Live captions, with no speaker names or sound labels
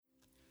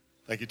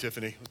Thank you,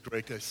 Tiffany. It was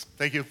great, guys.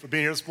 Thank you for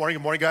being here this morning.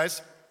 Good morning,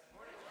 guys.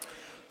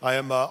 I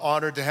am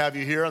honored to have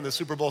you here on the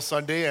Super Bowl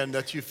Sunday and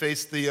that you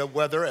face the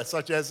weather as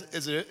such as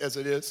it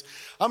is.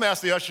 I'm going to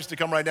ask the ushers to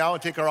come right now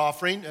and take our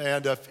offering.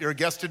 And if you're a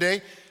guest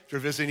today, if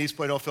you're visiting East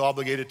Point, don't feel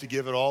obligated to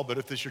give it all. But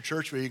if this is your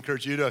church, we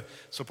encourage you to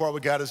support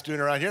what God is doing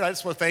around here. And I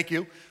just want to thank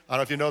you. I don't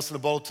know if you noticed in the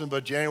bulletin,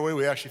 but January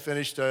we actually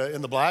finished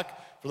in the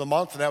black for the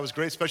month. And that was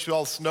great, especially with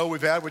all the snow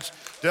we've had, which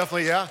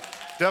definitely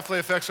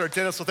affects our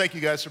attendance. So thank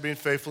you guys for being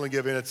faithful and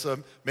giving. It's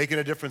making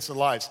a difference in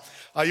lives.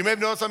 You may have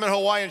noticed I'm in a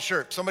Hawaiian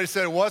shirt. Somebody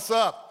said, "What's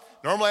up?"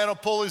 Normally I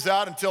don't pull these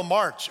out until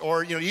March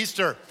or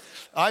Easter.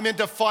 I'm in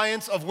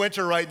defiance of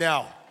winter right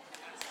now.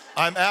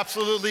 I'm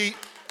absolutely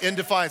in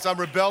defiance. I'm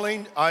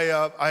rebelling.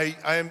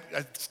 I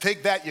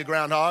take that, you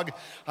groundhog.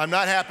 I'm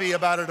not happy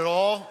about it at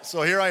all.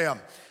 So here I am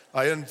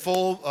in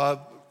full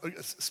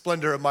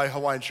splendor of my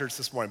Hawaiian shirts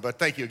this morning. But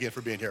thank you again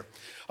for being here.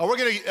 We're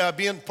going to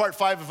be in part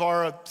 5 of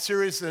our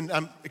series, and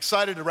I'm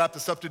excited to wrap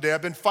this up today.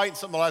 I've been fighting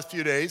something the last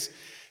few days,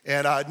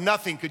 and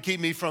nothing could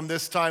keep me from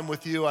this time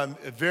with you. I'm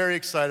very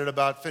excited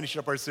about finishing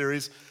up our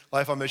series,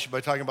 Life on Mission,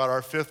 by talking about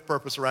our 5th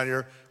purpose around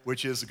here,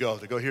 which is to go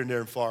here,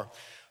 near, and far.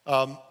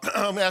 I'm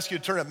going to ask you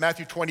to turn to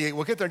Matthew 28.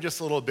 We'll get there in just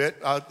a little bit.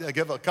 I'll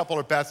give a couple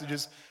of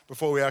passages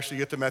before we actually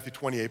get to Matthew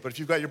 28. But if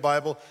you've got your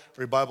Bible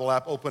or your Bible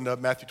app, open to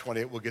Matthew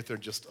 28. We'll get there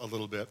in just a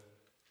little bit.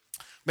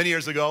 Many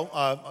years ago,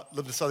 I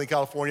lived in Southern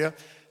California.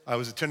 I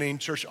was attending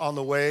Church on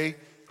the Way,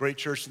 great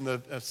church in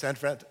the San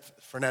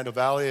Fernando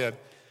Valley.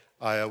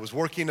 I was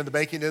working in the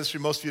banking industry.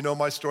 Most of you know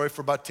my story.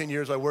 For about 10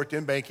 years, I worked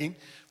in banking.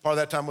 Part of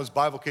that time was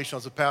bivocational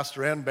as a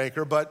pastor and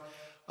banker. But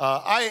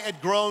I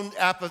had grown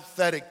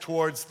apathetic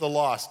towards the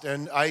lost.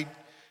 And I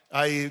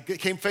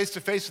came face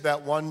to face with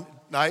that one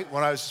night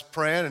when I was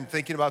praying and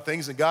thinking about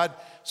things. And God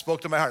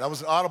spoke to my heart. That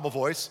was an audible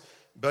voice.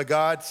 But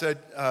God said,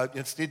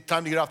 it's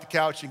time to get off the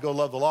couch and go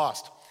love the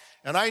lost.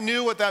 And I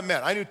knew what that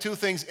meant. I knew 2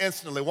 things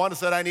instantly. One is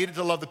that I needed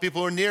to love the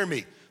people who are near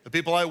me, the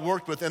people I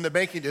worked with in the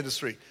banking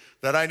industry,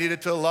 that I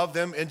needed to love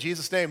them in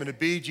Jesus' name and to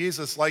be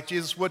Jesus like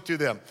Jesus would to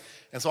them.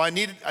 And so I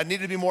needed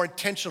to be more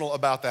intentional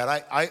about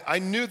that. I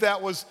knew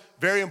that was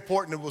very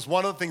important. It was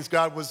one of the things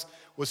God was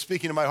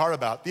speaking to my heart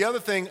about. The other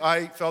thing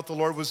I felt the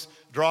Lord was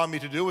drawing me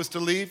to do was to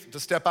leave, to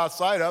step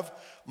outside of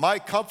my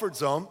comfort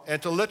zone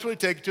and to literally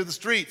take it to the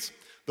streets,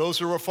 those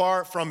who were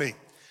far from me.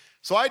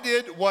 So I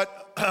did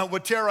what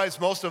would terrorize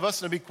most of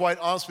us, and to be quite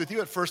honest with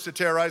you, at first it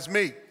terrorized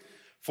me.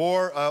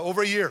 For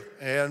over a year,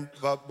 and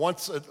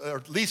once, or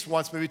at least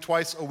once, maybe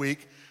twice a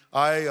week,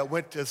 I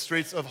went to the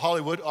streets of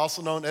Hollywood,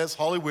 also known as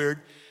Hollyweird,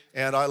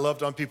 and I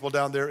loved on people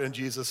down there in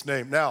Jesus'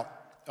 name. Now,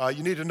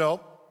 you need to know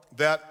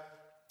that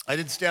I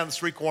didn't stand on the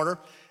street corner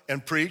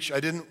and preach. I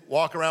didn't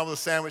walk around with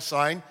a sandwich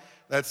sign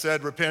that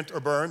said repent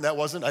or burn.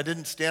 I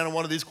didn't stand on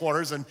one of these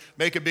corners and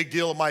make a big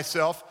deal of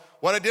myself.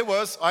 What I did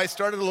was I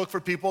started to look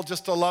for people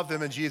just to love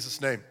them in Jesus'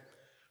 name.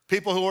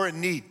 People who were in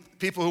need,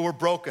 people who were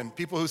broken,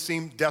 people who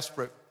seemed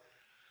desperate.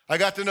 I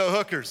got to know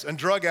hookers and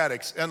drug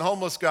addicts and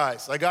homeless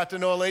guys. I got to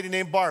know a lady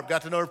named Barb,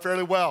 got to know her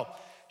fairly well.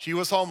 She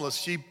was homeless.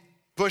 She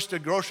pushed a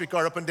grocery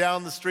cart up and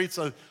down the streets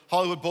of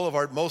Hollywood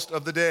Boulevard most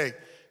of the day.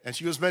 And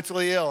she was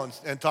mentally ill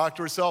and talked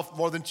to herself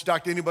more than she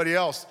talked to anybody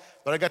else.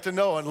 But I got to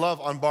know and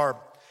love on Barb.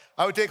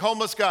 I would take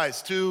homeless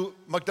guys to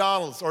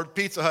McDonald's or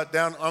Pizza Hut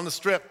down on the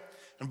strip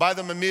and buy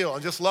them a meal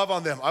and just love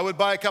on them. I would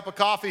buy a cup of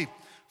coffee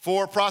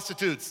for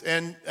prostitutes.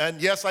 And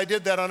yes, I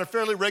did that on a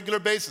fairly regular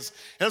basis.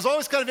 And it's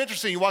always kind of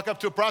interesting. You walk up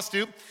to a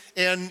prostitute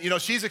and,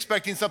 she's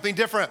expecting something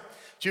different.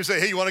 She would say,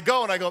 "Hey, you want to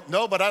go?" And I go,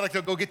 "No, but I'd like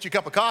to go get you a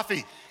cup of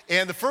coffee."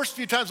 And the first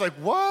few times, like,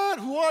 "What?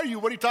 Who are you?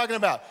 What are you talking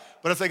about?"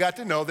 But as I got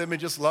to know them and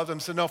just love them,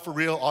 I said, "No, for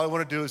real, all I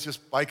want to do is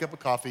just buy a cup of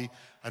coffee.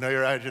 I know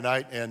you're out here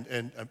tonight."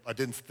 And I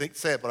didn't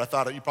say it, but I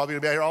thought you're probably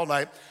going to be out here all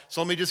night.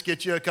 So let me just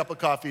get you a cup of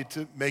coffee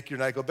to make your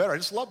night go better. I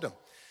just loved them.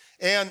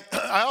 And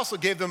I also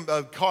gave them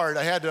a card.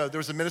 There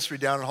was a ministry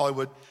down in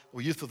Hollywood,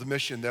 Youth with a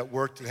Mission, that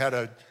worked. It had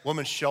a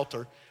women's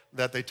shelter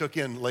that they took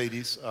in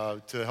ladies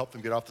to help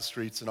them get off the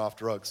streets and off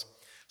drugs.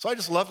 So I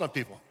just loved on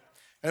people.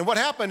 And what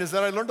happened is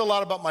that I learned a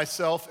lot about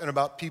myself and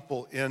about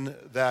people in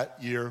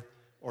that year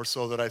or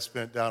so that I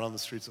spent down on the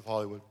streets of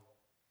Hollywood.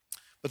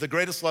 But the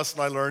greatest lesson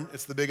I learned,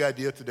 it's the big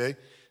idea today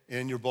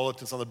in your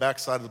bulletins on the back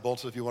side of the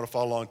bulletin if you want to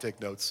follow along and take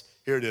notes.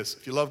 Here it is.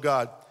 If you love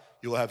God,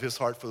 you will have his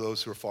heart for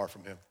those who are far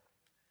from him.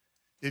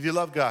 If you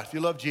love God, if you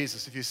love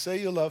Jesus, if you say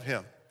you love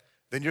him,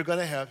 then you're going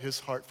to have his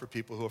heart for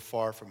people who are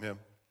far from him.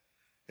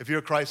 If you're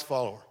a Christ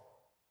follower,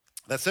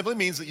 that simply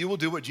means that you will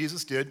do what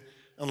Jesus did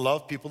and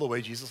love people the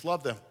way Jesus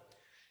loved them.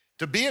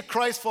 To be a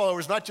Christ follower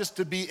is not just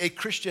to be a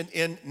Christian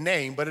in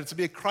name, but it's to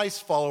be a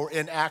Christ follower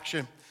in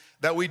action.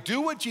 That we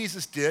do what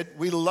Jesus did,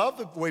 we love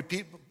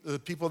the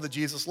people that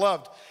Jesus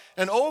loved.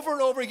 And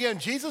over again,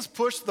 Jesus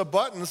pushed the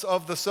buttons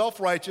of the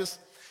self-righteous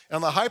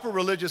and the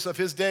hyper-religious of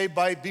his day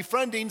by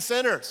befriending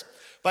sinners,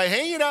 by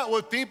hanging out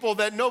with people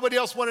that nobody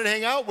else wanted to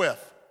hang out with.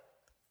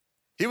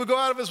 He would go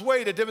out of his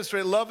way to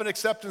demonstrate love and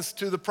acceptance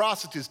to the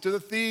prostitutes, to the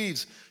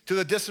thieves, to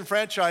the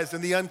disenfranchised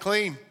and the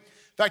unclean.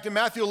 In fact, in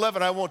Matthew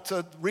 11, I won't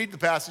read the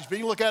passage, but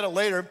you can look at it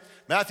later.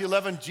 Matthew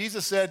 11,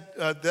 Jesus said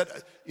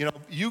that,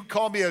 you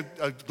call me a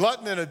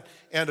glutton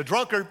and a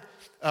drunkard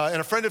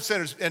and a friend of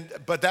sinners,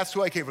 but that's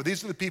who I came for.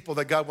 These are the people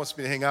that God wants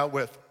me to hang out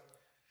with.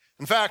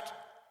 In fact,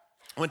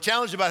 when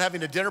challenged about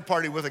having a dinner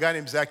party with a guy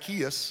named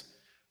Zacchaeus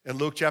in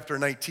Luke chapter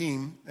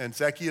 19, and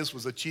Zacchaeus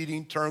was a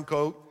cheating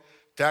turncoat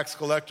tax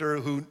collector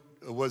who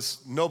was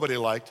nobody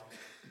liked.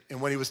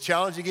 And when he was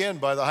challenged again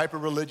by the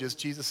hyper-religious,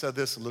 Jesus said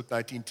this in Luke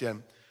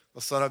 19:10,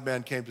 the Son of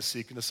Man came to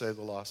seek and to save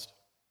the lost.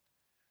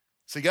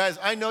 See, guys,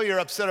 I know you're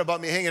upset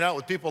about me hanging out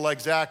with people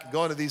like Zach and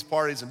going to these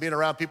parties and being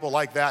around people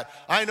like that.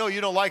 I know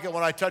you don't like it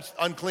when I touch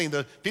unclean,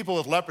 the people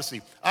with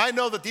leprosy. I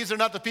know that these are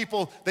not the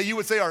people that you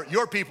would say are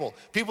your people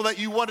that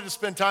you wanted to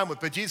spend time with.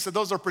 But Jesus said,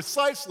 those are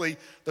precisely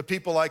the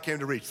people I came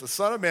to reach. The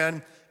Son of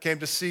Man came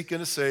to seek and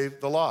to save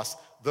the lost,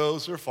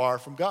 those who are far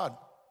from God.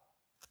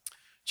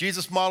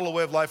 Jesus modeled a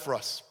way of life for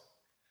us,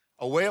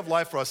 a way of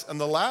life for us. And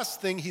the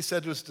last thing he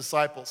said to his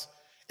disciples,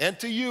 and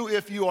to you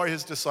if you are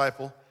his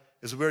disciple,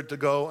 is we're to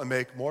go and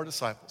make more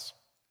disciples.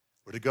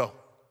 We're to go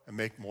and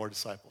make more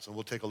disciples. And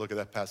we'll take a look at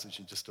that passage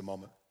in just a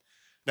moment.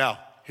 Now,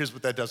 here's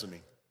what that doesn't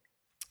mean.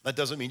 That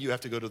doesn't mean you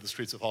have to go to the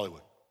streets of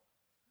Hollywood.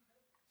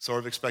 Sort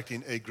of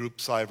expecting a group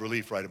sigh of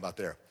relief right about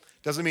there.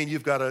 Doesn't mean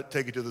you've got to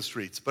take it to the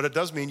streets, but it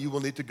does mean you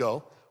will need to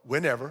go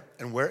whenever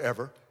and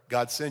wherever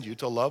God sends you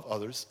to love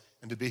others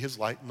and to be his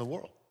light in the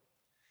world.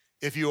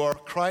 If you are a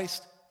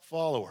Christ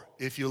follower,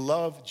 if you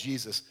love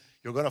Jesus,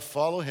 you're going to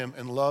follow him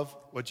and love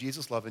what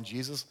Jesus loved, and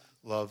Jesus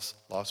loves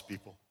lost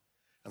people.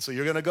 And so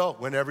you're going to go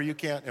whenever you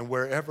can and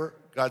wherever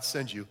God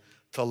sends you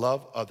to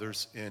love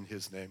others in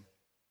his name.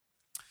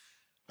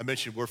 I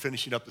mentioned we're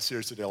finishing up the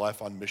series today,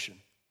 Life on Mission.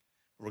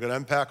 We're going to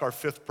unpack our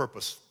fifth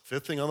purpose,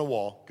 fifth thing on the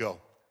wall, go.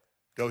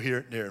 Go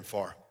here, near, and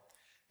far.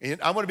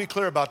 And I want to be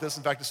clear about this.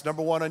 In fact, it's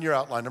number one on your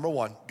outline. Number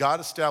one,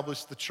 God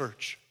established the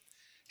church.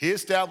 He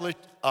established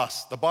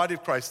us, the body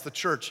of Christ, the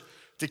church,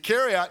 to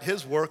carry out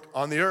his work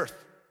on the earth.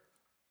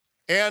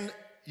 And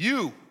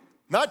you,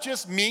 not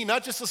just me,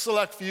 not just a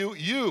select few,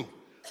 you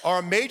are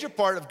a major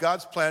part of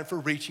God's plan for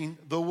reaching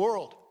the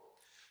world.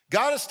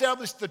 God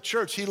established the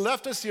church. He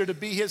left us here to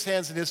be his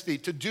hands and his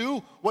feet, to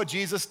do what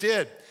Jesus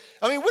did.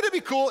 I mean, wouldn't it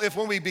be cool if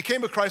when we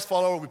became a Christ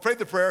follower, we prayed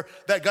the prayer,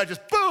 that God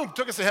just, boom,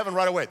 took us to heaven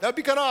right away? That'd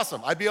be kind of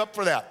awesome. I'd be up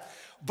for that.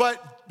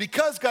 But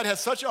because God has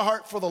such a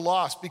heart for the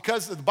lost,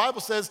 because the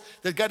Bible says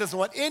that God doesn't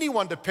want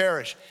anyone to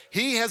perish,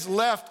 he has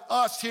left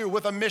us here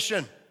with a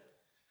mission.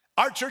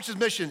 Our church's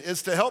mission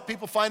is to help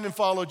people find and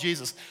follow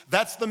Jesus.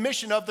 That's the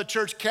mission of the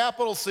church,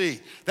 capital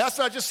C. That's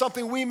not just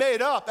something we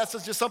made up. That's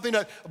just something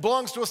that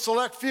belongs to a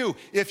select few.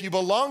 If you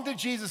belong to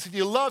Jesus, if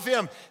you love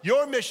him,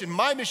 your mission,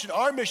 my mission,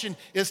 our mission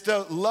is to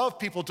love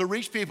people, to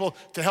reach people,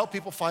 to help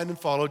people find and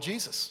follow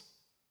Jesus.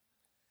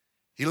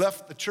 He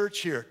left the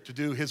church here to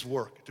do his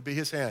work, to be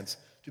his hands,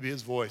 to be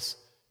his voice,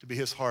 to be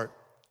his heart.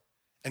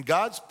 And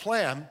God's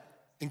plan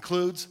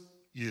includes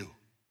you.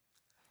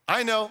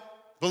 I know,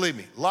 believe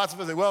me, lots of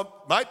us think,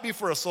 well, might be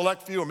for a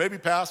select few or maybe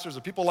pastors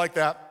or people like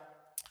that,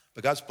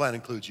 but God's plan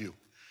includes you.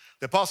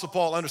 The Apostle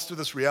Paul understood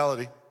this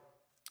reality,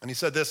 and he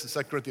said this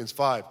in 2 Corinthians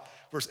 5,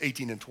 verse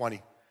 18 and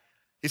 20.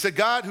 He said,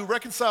 God, who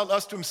reconciled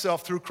us to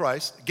himself through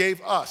Christ, gave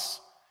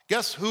us,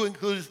 guess who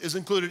is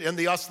included in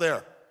the us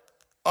there?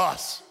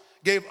 Us.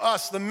 Gave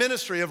us the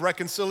ministry of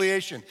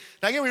reconciliation.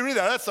 Now again, we read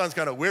that sounds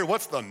kind of weird.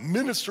 What's the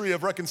ministry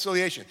of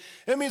reconciliation?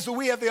 It means that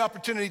we have the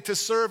opportunity to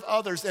serve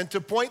others and to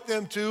point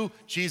them to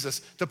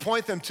Jesus, to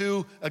point them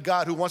to a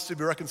God who wants to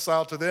be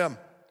reconciled to them.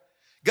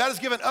 God has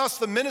given us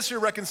the ministry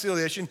of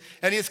reconciliation,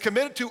 and he has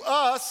committed to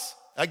us,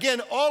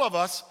 again, all of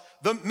us,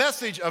 the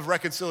message of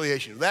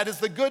reconciliation. That is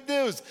the good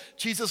news.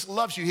 Jesus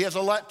loves you. He has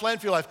a plan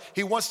for your life.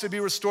 He wants to be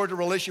restored to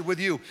relationship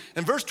with you.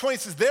 And verse 20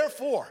 says,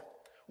 therefore,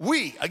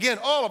 we, again,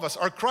 all of us,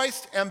 are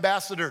Christ's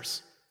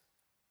ambassadors,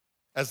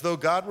 as though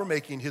God were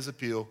making his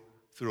appeal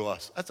through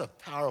us. That's a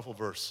powerful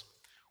verse.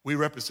 We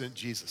represent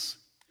Jesus.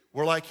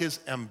 We're like his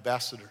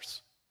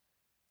ambassadors.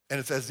 And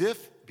it's as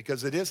if,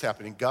 because it is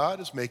happening, God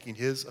is making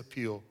his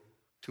appeal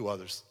to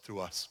others through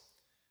us.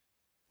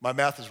 My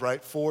math is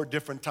right. 4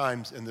 different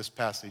times in this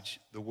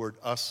passage, the word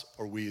us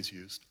or we is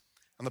used.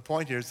 And the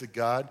point here is that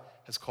God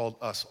has called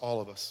us,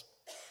 all of us.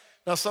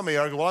 Now, some may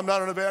argue, well, I'm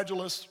not an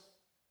evangelist.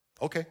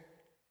 Okay.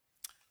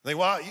 They,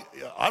 well,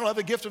 I don't have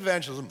the gift of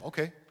evangelism.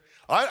 Okay.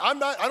 I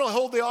don't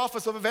hold the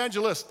office of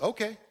evangelist.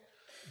 Okay.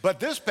 But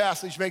this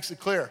passage makes it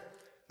clear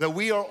that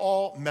we are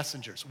all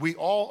messengers. We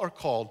all are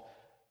called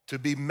to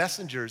be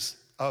messengers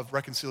of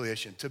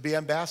reconciliation, to be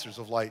ambassadors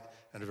of light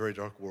in a very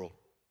dark world.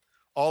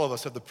 All of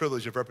us have the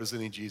privilege of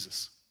representing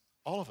Jesus.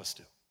 All of us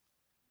do.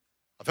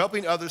 Of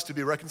helping others to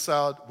be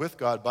reconciled with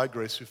God by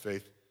grace through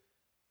faith.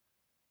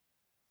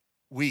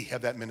 We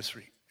have that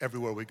ministry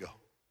everywhere we go.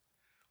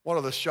 One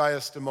of the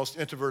shyest and most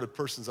introverted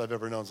persons I've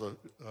ever known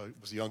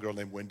was a young girl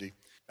named Wendy.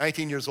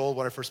 19 years old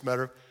when I first met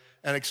her,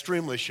 and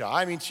extremely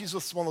shy. I mean, she's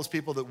just one of those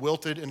people that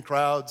wilted in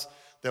crowds,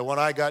 that when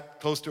I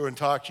got close to her and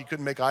talked, she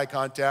couldn't make eye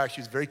contact.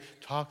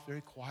 Talked very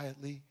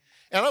quietly.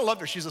 And I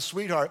loved her. She's a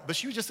sweetheart, but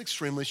she was just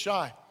extremely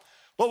shy.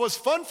 What was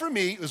fun for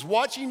me was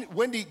watching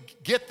Wendy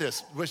get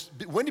this.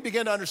 Wendy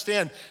began to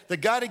understand that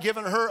God had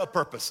given her a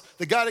purpose,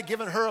 that God had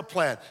given her a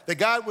plan, that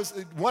God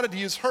wanted to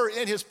use her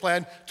in his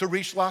plan to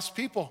reach lost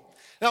people.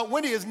 Now,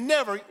 Wendy is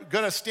never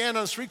gonna stand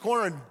on a street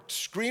corner and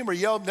scream or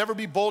yell, never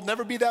be bold,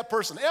 never be that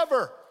person,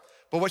 ever.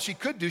 But what she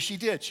could do, she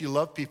did. She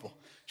loved people.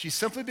 She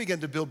simply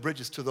began to build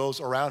bridges to those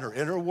around her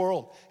in her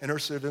world, in her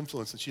sphere of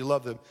influence, and she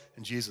loved them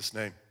in Jesus'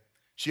 name.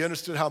 She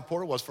understood how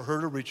important it was for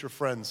her to reach her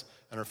friends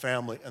and her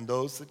family and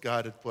those that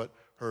God had put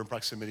her in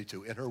proximity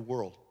to in her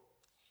world.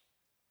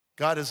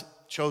 God has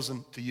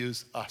chosen to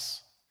use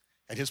us,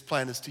 and his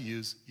plan is to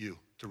use you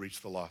to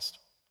reach the lost.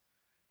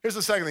 Here's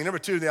the second thing, number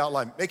 2 in the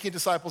outline. Making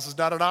disciples is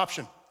not an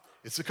option,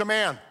 it's a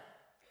command.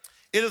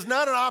 It is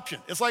not an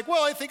option. It's like,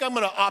 well, I think I'm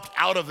gonna opt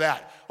out of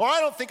that. Or I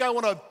don't think I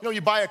wanna,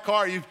 you buy a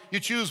car, you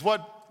choose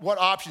what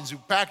options,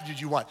 packages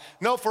you want.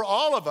 No, for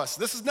all of us,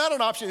 this is not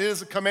an option, it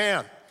is a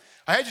command.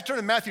 I had you turn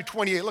to Matthew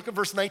 28, look at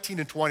verse 19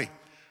 and 20.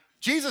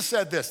 Jesus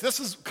said this. This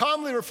is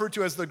commonly referred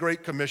to as the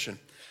Great Commission.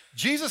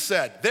 Jesus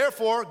said,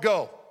 therefore,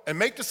 go and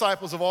make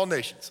disciples of all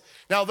nations.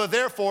 Now, the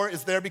therefore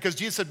is there because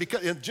Jesus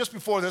said, just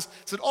before this,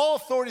 said, all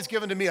authority is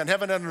given to me on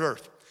heaven and on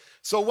earth.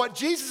 So what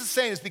Jesus is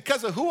saying is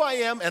because of who I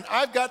am and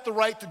I've got the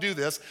right to do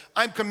this,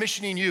 I'm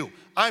commissioning you.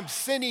 I'm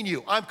sending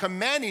you. I'm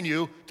commanding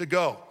you to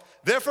go.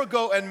 Therefore,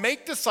 go and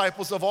make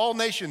disciples of all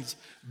nations,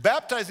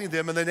 baptizing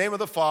them in the name of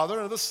the Father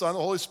and of the Son and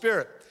the Holy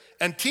Spirit,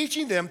 and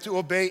teaching them to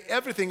obey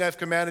everything I've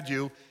commanded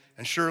you,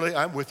 and surely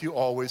I'm with you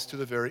always to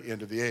the very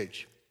end of the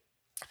age.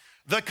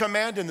 The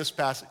command in this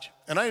passage,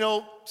 and I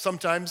know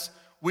sometimes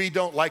we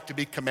don't like to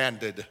be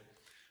commanded.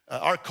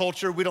 Our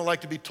culture, we don't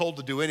like to be told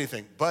to do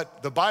anything,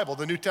 but the Bible,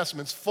 the New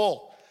Testament's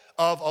full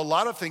of a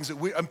lot of things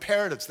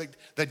imperatives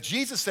that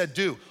Jesus said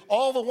do.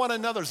 All the one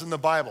another's in the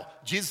Bible.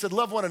 Jesus said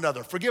love one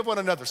another, forgive one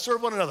another,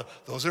 serve one another.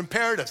 Those are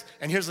imperatives.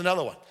 And here's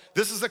another one.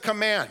 This is a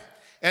command.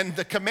 And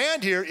the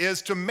command here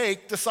is to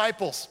make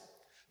disciples.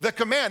 The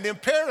command, the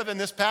imperative in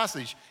this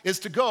passage is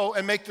to go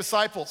and make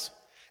disciples.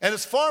 And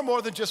it's far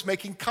more than just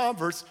making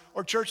converts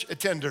or church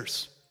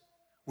attenders.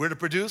 We're to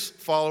produce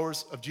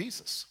followers of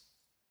Jesus.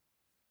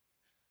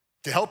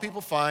 To help people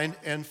find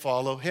and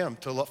follow him,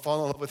 to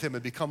fall in love with him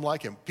and become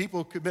like him.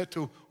 People commit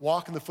to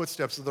walk in the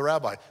footsteps of the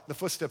rabbi, the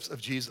footsteps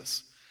of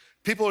Jesus.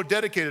 People are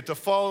dedicated to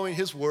following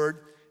his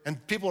word,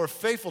 and people are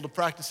faithful to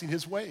practicing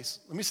his ways.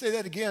 Let me say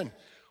that again.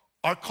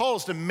 Our call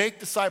is to make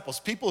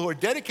disciples, people who are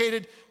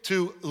dedicated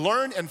to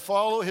learn and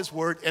follow his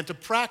word and to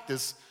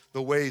practice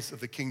the ways of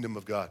the kingdom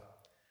of God.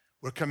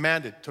 We're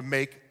commanded to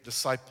make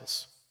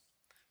disciples.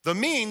 The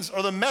means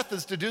or the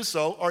methods to do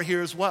so are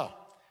here as well.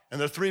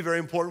 And there are 3 very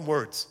important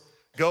words.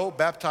 Go,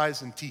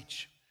 baptize, and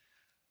teach.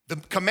 The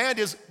command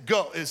is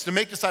go, is to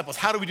make disciples.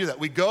 How do we do that?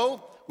 We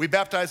go, we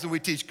baptize, and we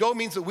teach. Go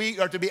means that we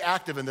are to be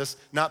active in this,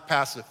 not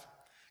passive.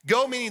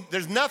 Go meaning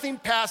there's nothing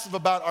passive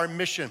about our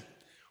mission.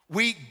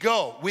 We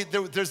go.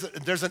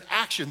 There's an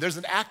action. There's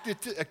an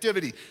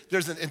activity.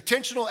 There's an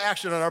intentional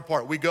action on our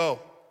part. We go.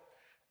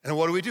 And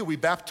what do? We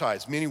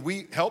baptize, meaning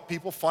we help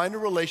people find a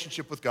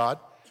relationship with God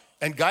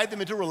and guide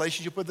them into a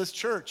relationship with this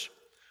church.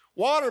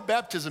 Water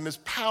baptism is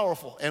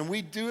powerful, and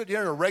we do it here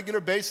on a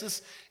regular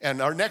basis,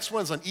 and our next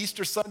one's on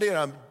Easter Sunday, and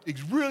I'm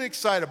really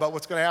excited about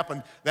what's going to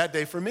happen that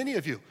day for many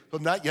of you who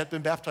have not yet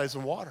been baptized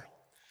in water.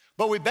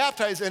 But we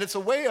baptize, and it's a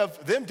way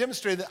of them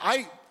demonstrating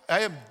that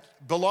I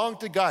belong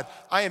to God.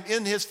 I am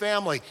in his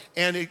family,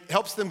 and it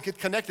helps them get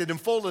connected and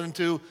folded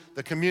into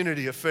the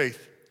community of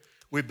faith.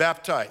 We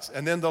baptize,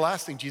 and then the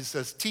last thing Jesus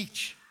says,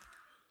 teach.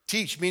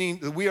 Teach, meaning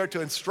that we are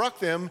to instruct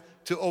them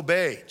to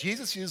obey.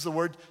 Jesus used the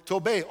word to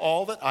obey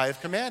all that I have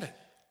commanded.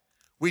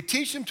 We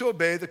teach them to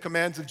obey the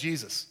commands of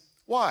Jesus.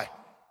 Why?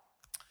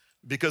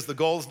 Because the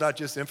goal is not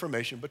just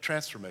information, but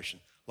transformation,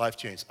 life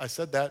change. I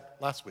said that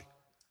last week.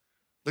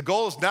 The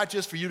goal is not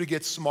just for you to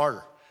get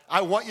smarter.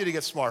 I want you to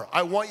get smarter.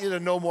 I want you to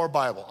know more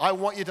Bible. I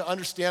want you to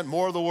understand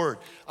more of the word.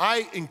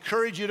 I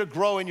encourage you to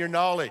grow in your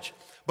knowledge.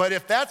 But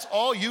if that's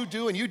all you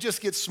do and you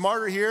just get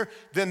smarter here,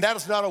 then that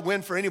is not a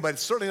win for anybody.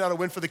 It's certainly not a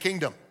win for the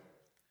kingdom.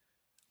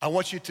 I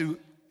want you to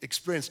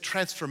experience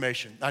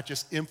transformation, not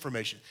just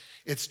information.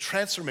 It's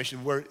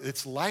transformation where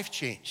it's life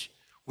change.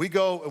 We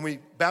go and we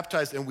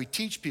baptize and we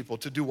teach people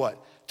to do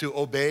what? To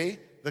obey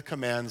the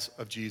commands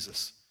of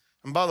Jesus.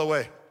 And by the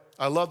way,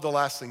 I love the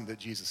last thing that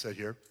Jesus said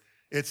here.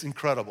 It's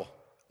incredible.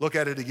 Look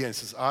at it again. It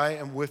says, I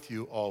am with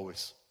you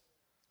always.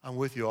 I'm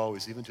with you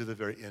always, even to the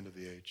very end of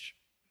the age.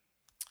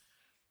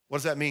 What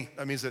does that mean?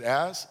 That means that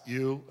as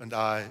you and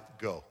I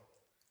go,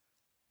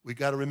 we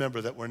got to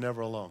remember that we're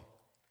never alone.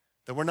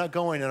 That we're not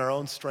going in our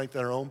own strength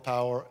and our own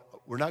power.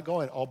 We're not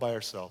going all by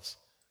ourselves.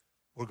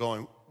 We're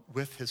going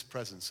with his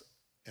presence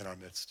in our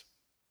midst.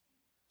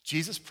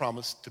 Jesus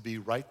promised to be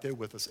right there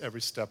with us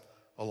every step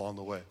along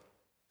the way.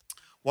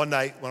 One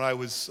night when I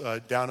was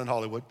down in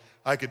Hollywood,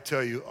 I could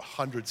tell you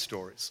 100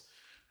 stories.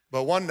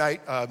 But one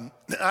night, I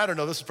don't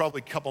know, this is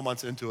probably a couple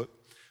months into it,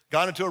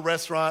 got into a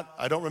restaurant.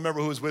 I don't remember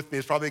who was with me.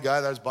 It's probably a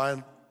guy that I was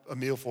buying a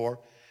meal for.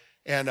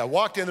 And I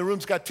walked in, the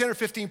room's got 10 or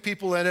 15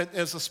 people in it.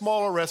 It's a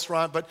smaller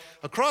restaurant, but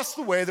across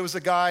the way there was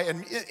a guy,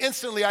 and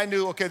instantly I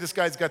knew, okay, this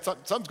guy's got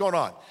something's going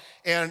on.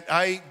 And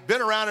I'd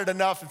been around it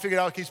enough and figured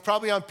out he's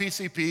probably on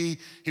PCP.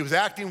 He was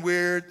acting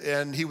weird,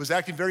 and he was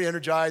acting very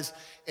energized.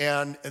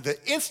 And the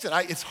instant,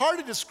 it's hard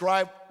to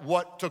describe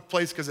what took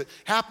place because it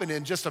happened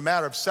in just a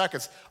matter of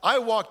seconds. I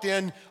walked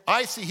in,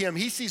 I see him,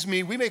 he sees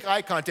me, we make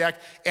eye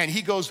contact, and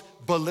he goes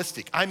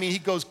ballistic. I mean, he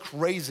goes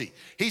crazy.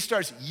 He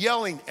starts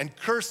yelling and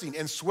cursing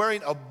and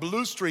swearing a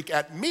blue streak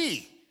at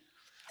me.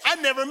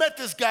 I'd never met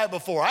this guy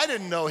before. I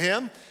didn't know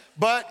him,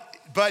 but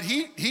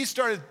he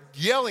started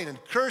yelling and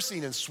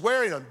cursing and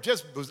swearing and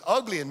just was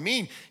ugly and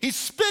mean. He's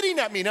spitting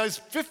at me. Now he's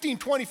 15,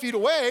 20 feet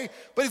away,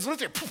 but he's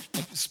literally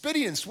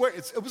spitting and swearing.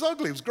 It was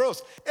ugly, it was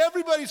gross.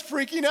 Everybody's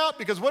freaking out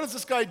because what is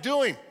this guy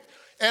doing?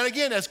 And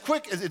again, as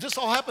quick as it just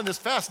all happened this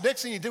fast,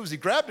 next thing he did was he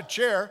grabbed a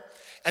chair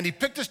and he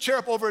picked his chair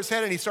up over his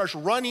head and he starts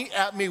running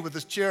at me with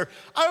this chair.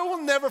 I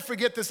will never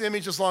forget this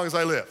image as long as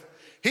I live.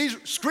 He's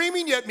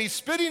screaming at me,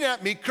 spitting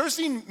at me,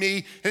 cursing me,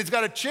 and he's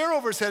got a chair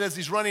over his head as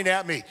he's running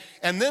at me.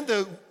 And then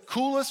the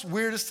coolest,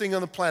 weirdest thing on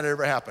the planet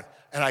ever happened.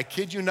 And I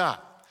kid you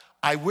not.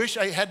 I wish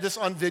I had this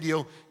on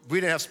video. We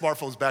didn't have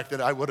smartphones back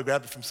then. I would have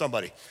grabbed it from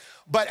somebody.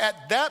 But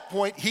at that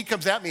point, he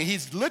comes at me. And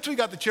he's literally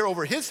got the chair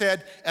over his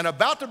head and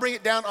about to bring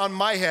it down on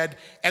my head.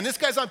 And this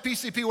guy's on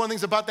PCP. One of the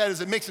things about that is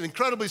it makes it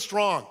incredibly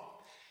strong.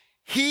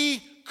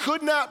 He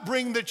could not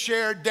bring the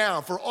chair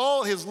down for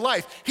all his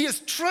life. He is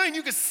trying,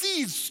 you can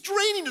see he's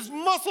straining his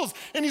muscles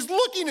and he's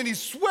looking and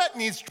he's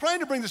sweating. He's trying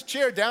to bring this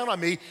chair down on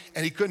me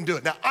and he couldn't do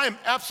it. Now, I am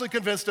absolutely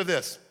convinced of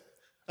this.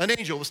 An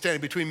angel was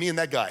standing between me and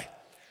that guy.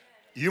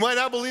 You might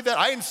not believe that.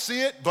 I didn't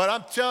see it, but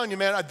I'm telling you,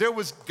 man, there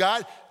was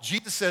God.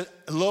 Jesus said,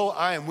 lo,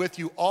 I am with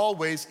you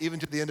always, even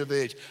to the end of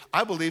the age.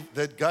 I believe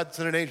that God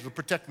sent an angel to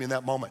protect me in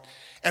that moment.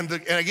 And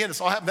again, this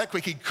all happened that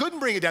quick. He couldn't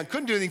bring it down,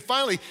 couldn't do anything.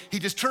 Finally, he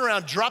just turned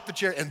around, dropped the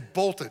chair, and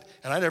bolted.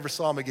 And I never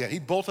saw him again. He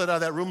bolted out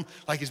of that room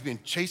like he's being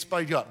chased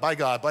by God, by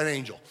an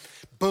angel.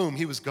 Boom,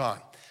 he was gone.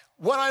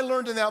 What I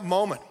learned in that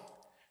moment,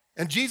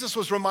 and Jesus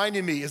was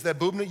reminding me, is that,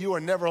 Boobna, you are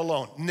never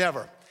alone,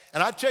 never.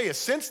 And I tell you,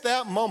 since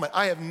that moment,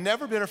 I have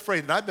never been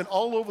afraid. And I've been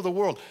all over the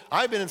world.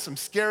 I've been in some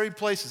scary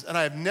places, and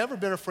I have never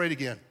been afraid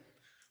again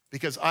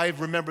because I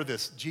remember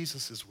this.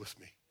 Jesus is with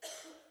me.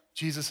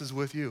 Jesus is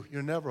with you.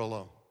 You're never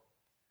alone.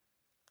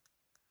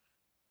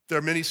 There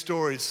are many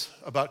stories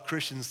about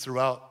Christians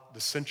throughout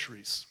the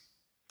centuries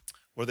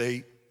where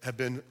they have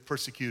been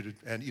persecuted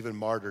and even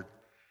martyred.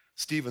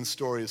 Stephen's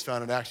story is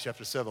found in Acts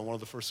chapter 7, one of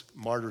the first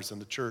martyrs in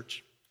the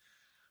church.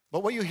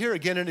 But what you hear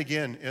again and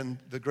again in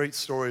the great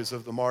stories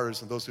of the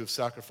martyrs and those who have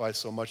sacrificed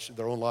so much in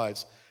their own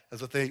lives is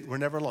that they were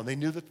never alone. They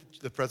knew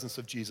that the presence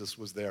of Jesus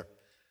was there.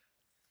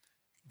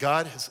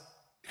 God has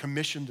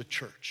commissioned the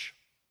church.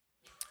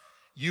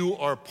 You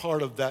are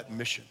part of that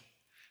mission.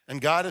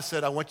 And God has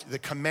said, I want you, the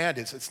command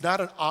is, it's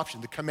not an option.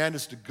 The command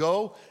is to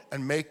go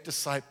and make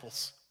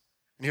disciples.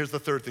 And here's the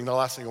third thing, the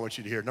last thing I want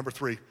you to hear. Number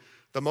 3,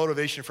 the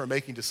motivation for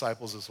making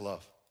disciples is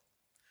love.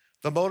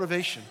 The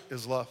motivation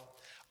is love.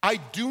 I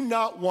do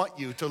not want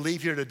you to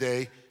leave here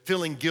today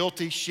feeling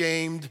guilty,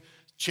 shamed,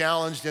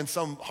 challenged in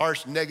some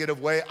harsh,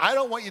 negative way. I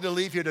don't want you to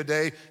leave here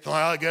today feeling,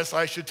 well, I guess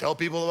I should tell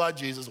people about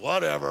Jesus,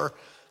 whatever.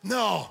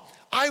 No,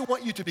 I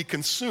want you to be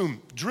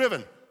consumed,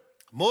 driven,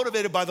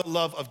 motivated by the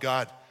love of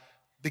God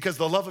because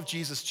the love of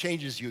Jesus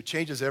changes you,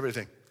 changes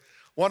everything.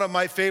 One of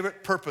my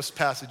favorite purpose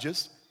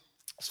passages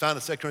is found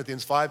in 2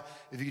 Corinthians 5.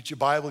 If you get your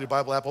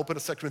Bible app, open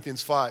to 2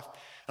 Corinthians 5.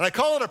 And I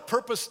call it a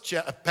purpose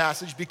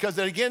passage because,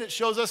 again, it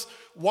shows us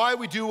why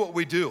we do what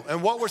we do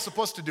and what we're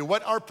supposed to do,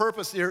 what our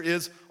purpose here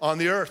is on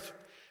the earth.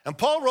 And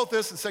Paul wrote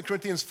this in 2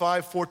 Corinthians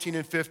 5, 14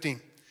 and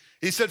 15.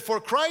 He said, for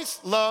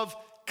Christ's love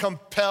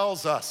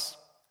compels us,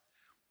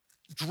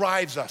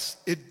 drives us,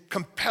 it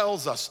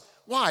compels us.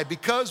 Why?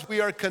 Because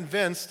we are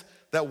convinced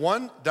that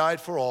one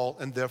died for all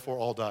and therefore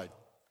all died.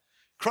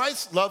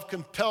 Christ's love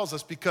compels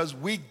us because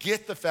we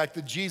get the fact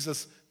that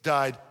Jesus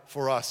died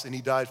for us and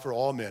he died for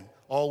all men,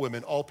 all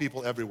women, all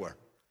people everywhere.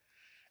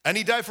 And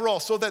he died for all,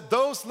 so that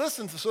those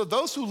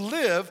who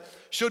live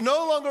should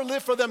no longer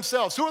live for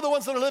themselves. Who are the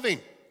ones that are living?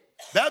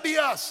 That'd be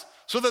us.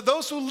 So that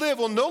those who live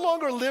will no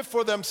longer live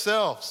for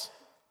themselves,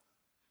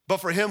 but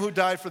for him who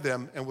died for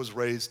them and was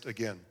raised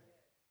again.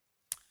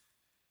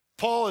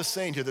 Paul is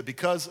saying here that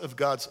because of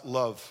God's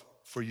love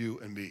for you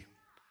and me,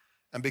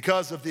 and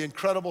because of the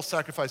incredible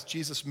sacrifice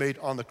Jesus made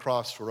on the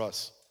cross for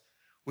us,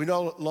 we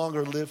no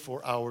longer live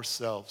for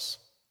ourselves.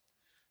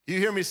 You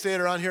hear me say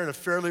it around here on a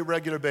fairly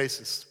regular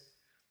basis.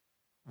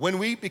 When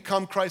we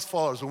become Christ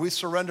followers, when we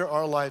surrender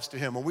our lives to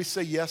him, when we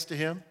say yes to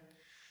him,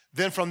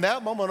 then from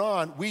that moment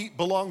on, we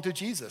belong to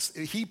Jesus.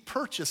 He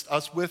purchased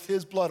us with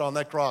his blood on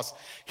that cross.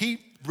 He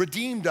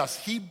redeemed us.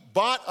 He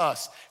bought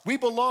us. We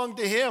belong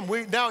to him.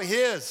 We're now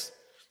his.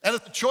 And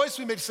it's the choice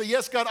we make to say,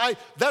 yes, God,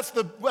 that's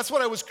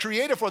what I was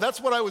created for. That's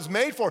what I was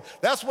made for.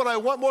 That's what I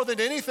want more than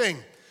anything.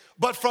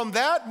 But from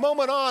that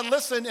moment on,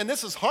 listen, and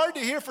this is hard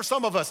to hear for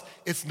some of us,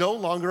 it's no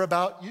longer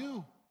about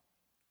you.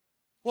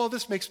 Well,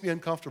 this makes me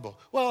uncomfortable.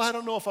 Well, I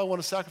don't know if I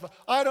want to sacrifice.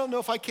 I don't know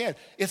if I can.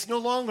 It's no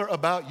longer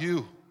about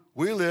you.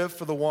 We live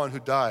for the one who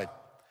died.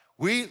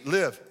 We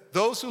live.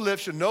 Those who live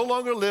should no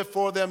longer live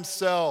for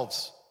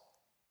themselves.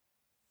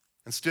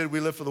 Instead, we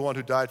live for the one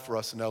who died for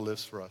us and now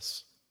lives for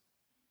us.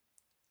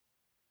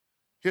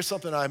 Here's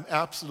something I'm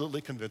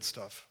absolutely convinced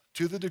of.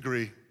 To the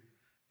degree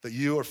that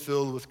you are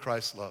filled with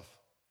Christ's love,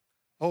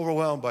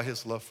 overwhelmed by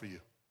his love for you,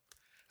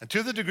 and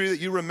to the degree that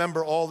you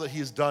remember all that he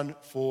has done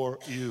for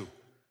you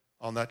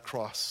on that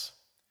cross,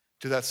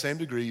 to that same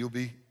degree, you'll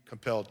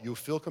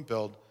feel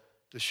compelled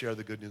to share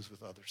the good news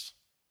with others.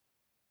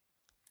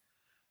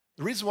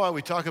 The reason why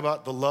we talk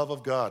about the love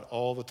of God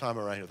all the time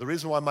around here, the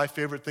reason why my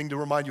favorite thing to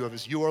remind you of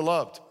is you are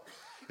loved,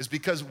 is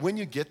because when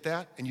you get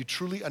that and you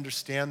truly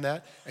understand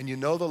that and you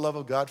know the love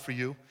of God for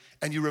you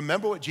and you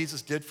remember what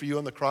Jesus did for you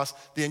on the cross,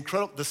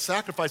 the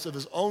sacrifice of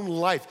his own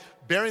life,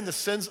 bearing the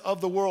sins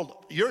of the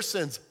world, your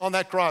sins on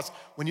that cross,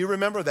 when you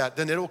remember that,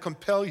 then it will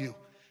compel you.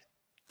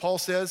 Paul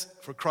says,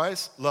 for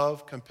Christ's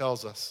love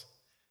compels us.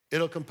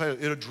 It'll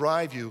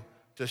drive you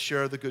to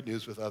share the good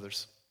news with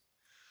others.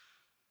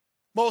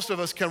 Most of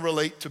us can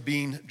relate to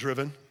being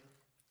driven.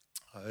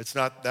 It's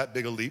not that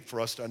big a leap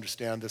for us to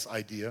understand this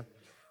idea.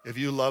 If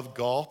you love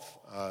golf,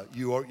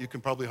 you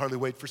can probably hardly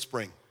wait for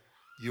spring.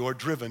 You are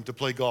driven to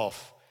play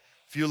golf.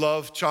 If you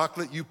love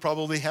chocolate, you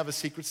probably have a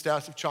secret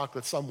stash of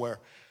chocolate somewhere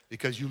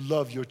because you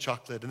love your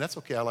chocolate, and that's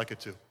okay, I like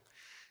it too.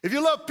 If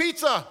you love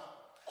pizza,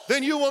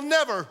 then you will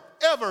never,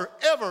 ever,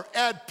 ever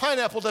add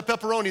pineapple to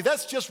pepperoni.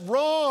 That's just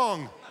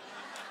wrong.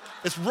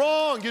 It's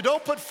wrong. You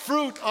don't put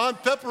fruit on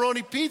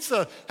pepperoni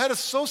pizza. That is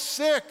so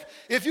sick.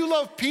 If you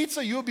love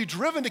pizza, you'll be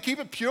driven to keep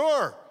it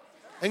pure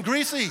and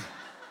greasy.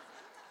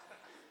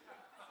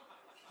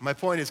 My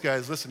point is,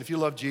 guys, listen, if you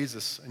love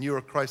Jesus and you're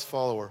a Christ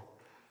follower,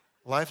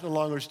 life no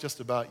longer is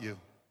just about you.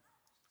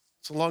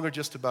 It's no longer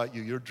just about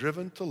you. You're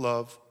driven to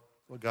love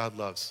what God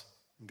loves.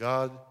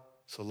 God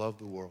so loved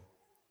the world.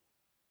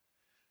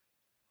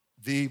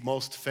 The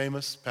most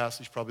famous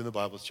passage probably in the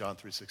Bible is John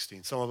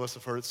 3:16. Some of us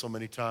have heard it so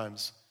many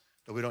times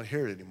that we don't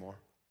hear it anymore.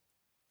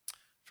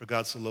 For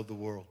God so loved the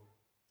world.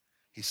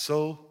 He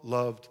so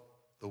loved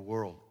the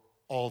world,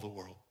 all the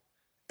world,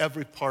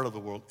 every part of the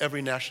world,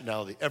 every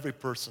nationality, every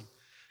person.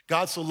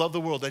 God so loved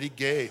the world that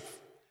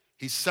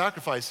he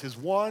sacrificed his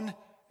one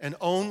and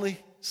only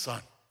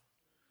Son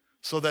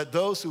so that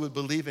those who would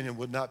believe in him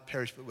would not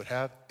perish but would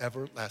have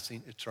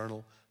everlasting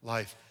eternal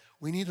life.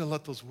 We need to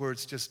let those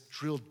words just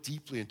drill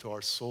deeply into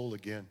our soul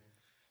again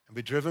and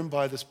be driven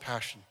by this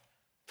passion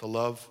to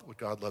love what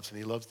God loves. And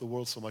he loves the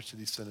world so much that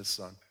he sent his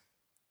Son.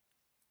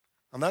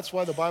 And that's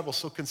why the Bible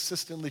so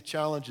consistently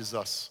challenges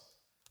us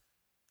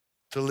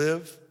to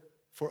live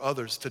for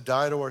others, to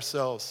die to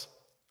ourselves.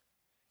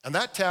 And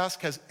that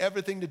task has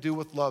everything to do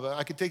with love.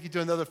 I could take you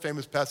to another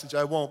famous passage.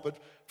 I won't, but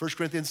 1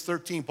 Corinthians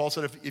 13, Paul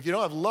said, if you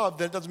don't have love,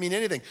 then it doesn't mean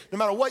anything. No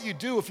matter what you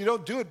do, if you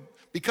don't do it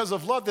because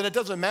of love, then it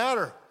doesn't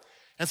matter.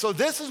 And so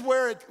this is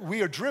where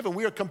we are driven.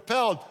 We are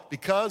compelled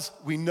because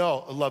we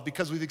know love,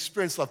 because we've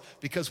experienced love,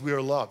 because we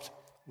are loved.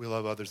 We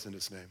love others in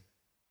his name.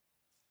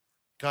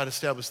 God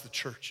established the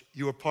church.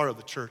 You are part of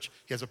the church.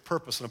 He has a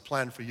purpose and a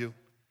plan for you.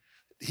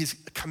 He's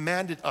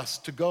commanded us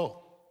to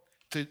go,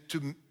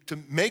 to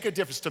make a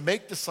difference, to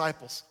make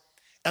disciples.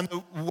 And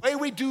the way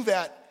we do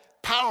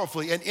that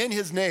powerfully and in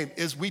his name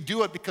is we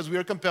do it because we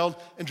are compelled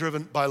and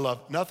driven by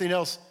love. Nothing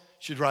else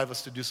should drive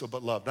us to do so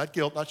but love. Not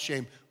guilt, not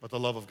shame, but the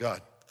love of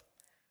God.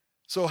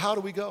 So how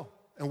do we go?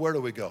 And where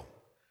do we go?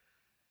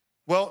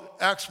 Well,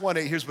 Acts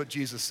 1:8, here's what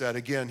Jesus said.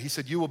 Again, he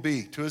said, you will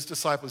be, to his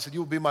disciples, he said, you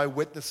will be my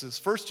witnesses,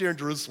 first here in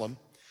Jerusalem,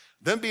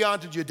 then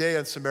beyond to Judea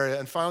and Samaria,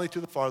 and finally to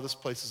the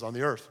farthest places on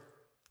the earth.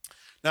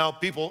 Now,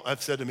 people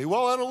have said to me,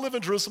 well, I don't live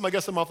in Jerusalem, I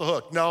guess I'm off the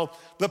hook. No,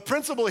 the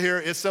principle here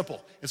is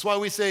simple. It's why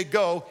we say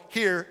go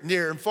here,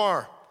 near, and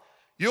far.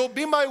 You'll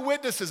be my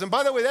witnesses. And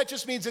by the way, that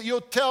just means that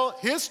you'll tell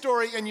his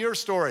story and your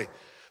story.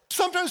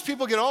 Sometimes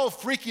people get all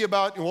freaky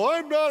about, well,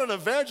 I'm not an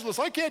evangelist.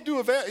 I can't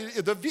do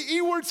the E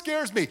word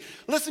scares me.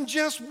 Listen,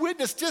 just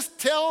witness. Just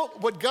tell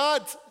what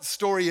God's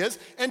story is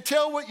and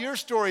tell what your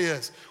story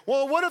is.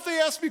 Well, what if they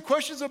ask me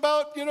questions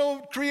about,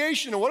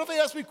 creation? Or what if they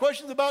ask me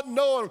questions about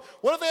Noah?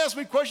 What if they ask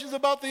me questions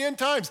about the end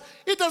times?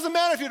 It doesn't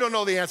matter if you don't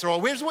know the answer.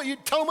 Well,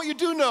 tell them what you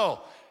do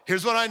know.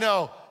 Here's what I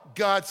know.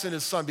 God sent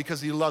his Son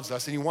because he loves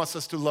us and he wants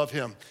us to love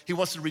him. He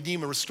wants to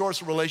redeem and restore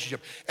us a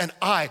relationship. And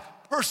I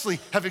personally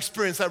have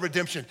experienced that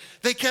redemption.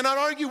 They cannot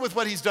argue with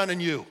what he's done in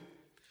you.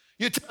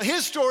 You tell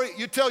his story,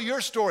 you tell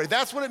your story.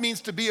 That's what it means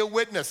to be a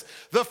witness.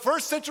 The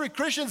first century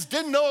Christians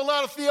didn't know a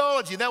lot of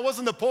theology. That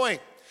wasn't the point.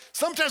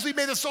 Sometimes we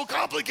made it so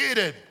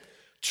complicated.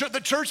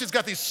 The church has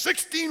got these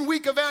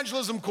 16-week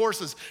evangelism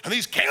courses and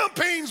these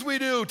campaigns we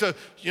do to,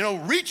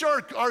 reach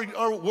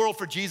our world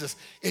for Jesus.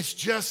 It's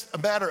just a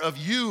matter of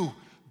you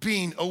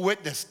being a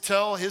witness.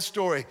 Tell his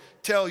story.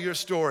 Tell your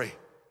story.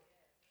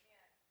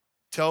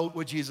 Tell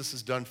what Jesus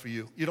has done for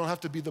you. You don't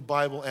have to be the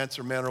Bible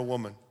answer man or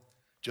woman.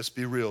 Just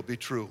be real, be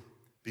true,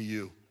 be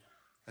you.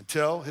 And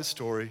tell his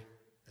story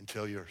and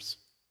tell yours.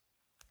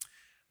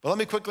 But let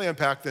me quickly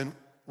unpack then,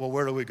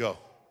 where do we go?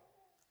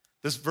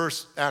 This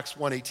verse, Acts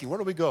 1:18, where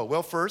do we go?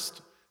 Well,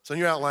 first, it's on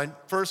your outline.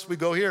 First, we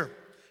go here.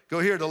 Go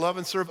here to love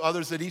and serve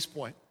others at East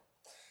Point.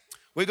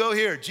 We go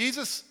here.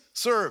 Jesus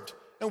served,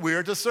 and we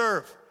are to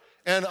serve.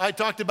 And I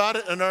talked about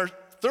it in our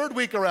third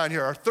week around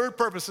here. Our third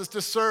purpose is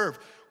to serve.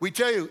 We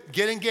tell you,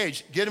 get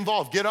engaged, get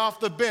involved, get off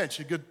the bench.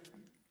 A good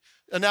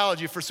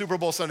analogy for Super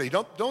Bowl Sunday.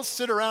 Don't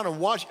sit around and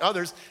watch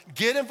others.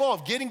 Get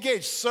involved, get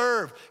engaged,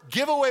 serve,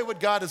 give away what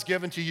God has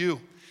given to you.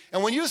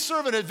 And when you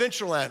serve in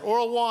Adventureland or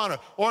Awana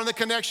or on the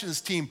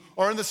Connections team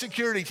or in the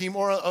security team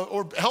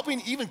or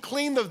helping even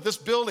clean this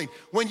building,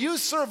 when you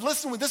serve,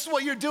 listen, this is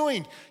what you're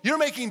doing. You're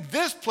making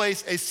this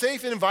place a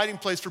safe and inviting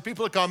place for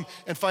people to come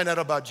and find out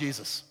about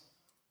Jesus.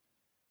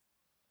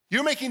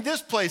 You're making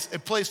this place a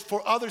place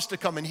for others to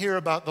come and hear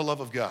about the love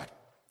of God.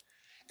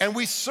 And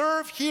we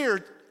serve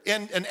here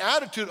in an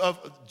attitude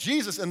of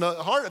Jesus and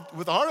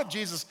with the heart of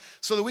Jesus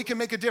so that we can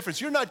make a difference.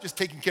 You're not just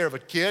taking care of a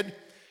kid.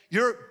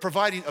 You're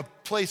providing a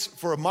place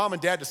for a mom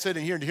and dad to sit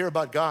in here and to hear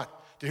about God,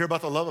 to hear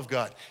about the love of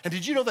God. And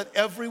did you know that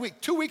every week,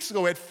 2 weeks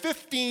ago, we had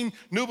 15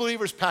 New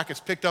Believers packets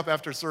picked up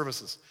after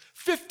services?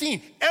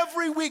 15.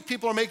 Every week,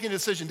 people are making a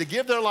decision to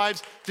give their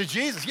lives to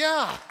Jesus.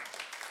 Yeah.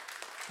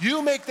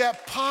 You make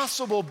that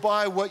possible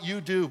by what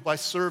you do, by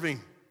serving.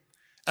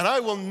 And I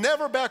will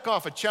never back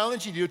off of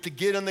challenging you to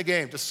get in the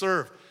game, to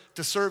serve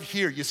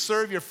here. You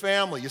serve your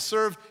family. You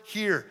serve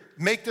here.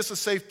 Make this a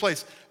safe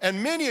place.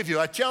 And many of you,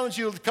 I challenged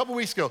you a couple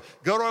weeks ago,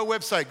 go to our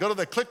website, go to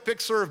the Click, Pick,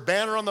 Serve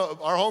banner on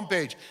our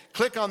homepage.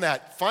 Click on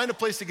that. Find a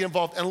place to get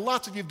involved. And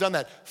lots of you have done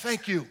that.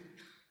 Thank you.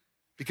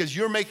 Because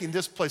you're making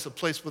this place a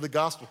place where the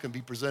gospel can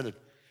be presented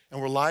and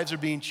where lives are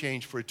being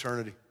changed for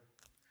eternity.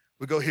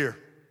 We go here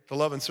to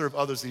love and serve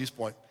others at East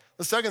Point.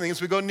 The second thing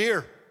is we go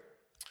near.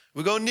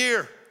 We go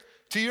near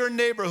to your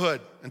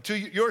neighborhood and to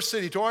your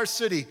city, to our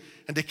city,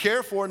 and to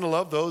care for and to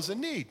love those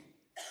in need.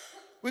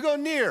 We go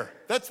near.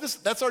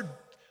 That's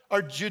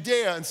our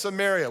Judea and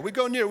Samaria. We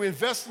go near. We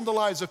invest in the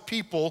lives of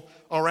people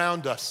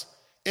around us,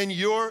 in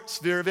your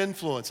sphere of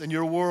influence, in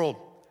your world.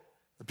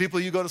 The people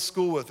you go to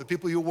school with, the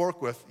people you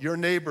work with, your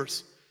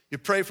neighbors. You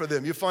pray for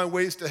them. You find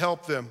ways to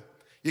help them.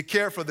 You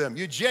care for them.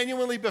 You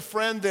genuinely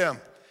befriend them.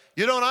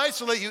 You don't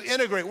isolate, you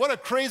integrate. What a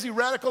crazy,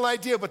 radical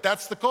idea, but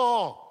that's the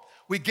call.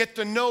 We get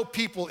to know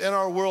people in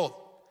our world.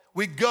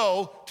 We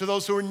go to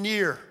those who are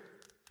near.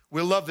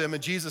 We love them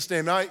in Jesus'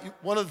 name. Now,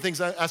 one of the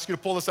things I ask you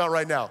to pull this out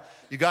right now.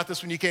 You got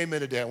this when you came in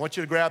today. I want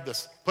you to grab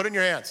this. Put it in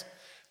your hands.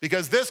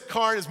 Because this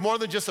card is more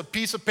than just a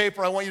piece of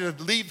paper I want you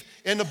to leave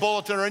in the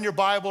bulletin or in your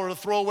Bible or to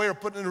throw away or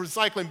put in a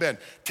recycling bin.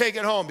 Take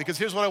it home because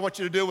here's what I want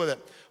you to do with it.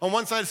 On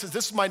one side it says,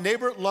 this is my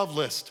neighbor love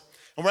list.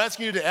 And we're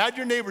asking you to add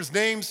your neighbors'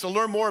 names to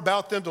learn more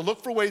about them, to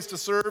look for ways to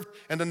serve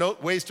and to know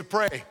ways to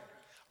pray.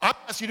 I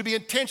ask you to be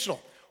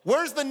intentional.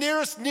 Where's the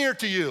nearest near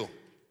to you?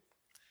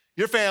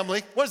 Your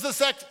family. What's the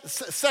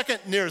second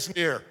nearest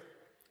near?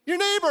 Your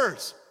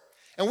neighbors.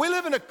 And we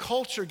live in a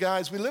culture,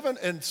 guys, we live in,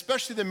 and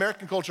especially the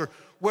American culture,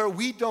 where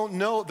we don't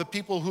know the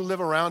people who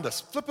live around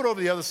us. Flip it over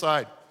to the other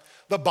side.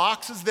 The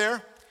box is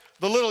there.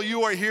 The little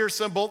 "you are here"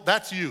 symbol,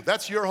 that's you.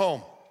 That's your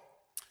home.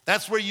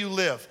 That's where you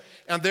live.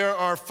 And there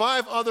are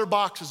 5 other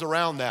boxes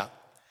around that.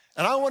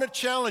 And I want to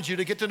challenge you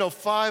to get to know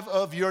 5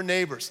 of your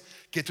neighbors.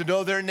 Get to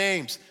know their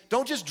names.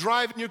 Don't just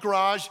drive in your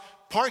garage,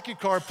 park your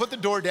car, put the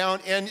door down,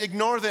 and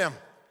ignore them.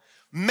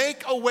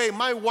 Make a way.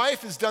 My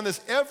wife has done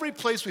this every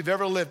place we've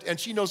ever lived, and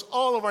she knows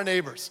all of our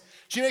neighbors.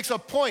 She makes a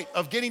point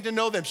of getting to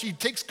know them. She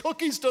takes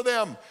cookies to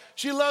them.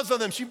 She loves on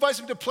them. She invites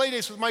them to play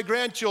dates with my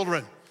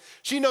grandchildren.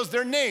 She knows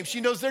their names.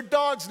 She knows their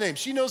dog's name.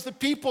 She knows the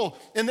people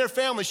in their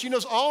family. She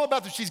knows all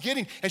about them. She's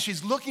getting, and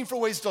she's looking for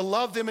ways to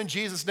love them in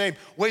Jesus' name,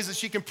 ways that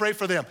she can pray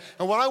for them.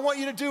 And what I want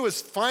you to do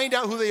is find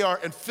out who they are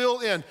and fill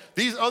in.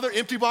 These other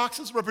empty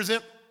boxes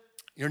represent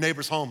your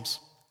neighbors' homes.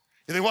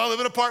 You think, well, I live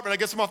in an apartment, I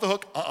guess I'm off the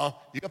hook.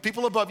 You got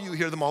people above you who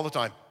hear them all the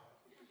time.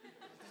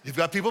 You've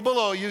got people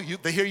below you,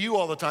 they hear you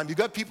all the time. You've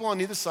got people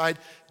on either side.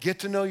 Get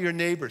to know your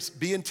neighbors.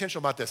 Be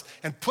intentional about this.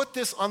 And put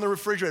this on the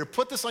refrigerator.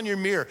 Put this on your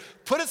mirror.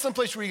 Put it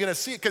someplace where you're going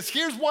to see it, because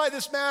here's why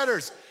this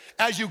matters.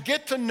 As you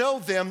get to know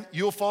them,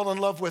 you'll fall in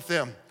love with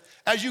them.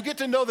 As you get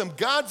to know them,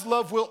 God's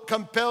love will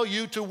compel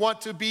you to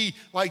want to be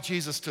like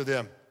Jesus to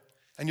them.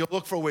 And you'll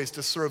look for ways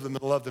to serve them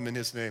and love them in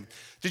his name.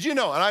 Did you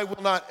know, and I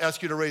will not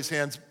ask you to raise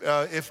hands,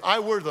 if I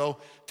were, though,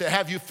 to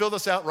have you fill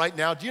this out right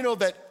now, do you know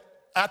that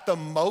at the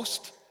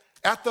most,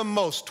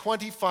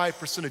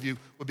 25% of you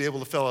would be able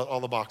to fill out all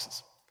the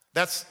boxes?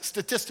 That's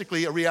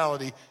statistically a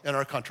reality in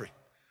our country.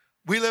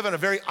 We live in a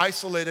very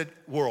isolated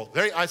world,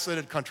 very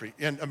isolated country,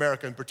 in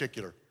America in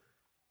particular.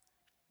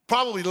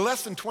 Probably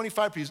less than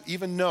 25%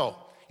 even know.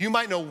 You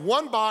might know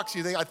one box,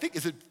 you think,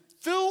 is it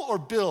Phil or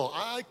Bill?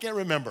 I can't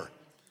remember.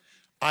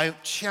 I'm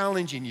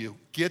challenging you,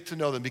 get to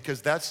know them,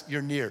 because that's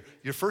your near.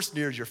 Your first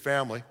near is your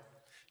family.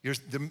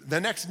 The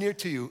next near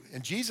to you,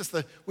 and Jesus,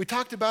 we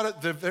talked about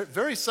it the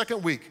very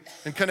second week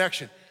in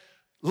Connection.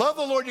 Love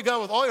the Lord your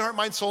God with all your heart,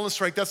 mind, soul, and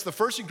strength. That's the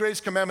first and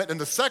greatest commandment. And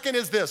the second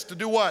is this, to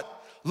do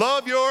what?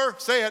 Love your,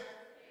 say it,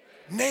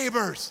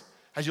 neighbors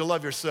as you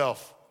love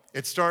yourself.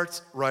 It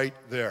starts right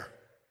there.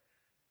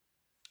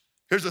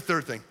 Here's the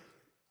third thing.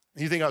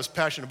 You think I was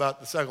passionate about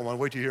the second one,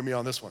 wait till you hear me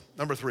on this one.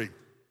 Number 3,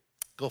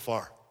 go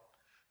far.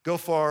 Go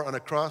far on a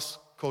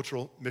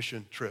cross-cultural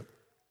mission trip.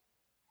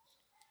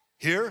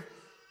 Here,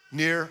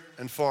 near,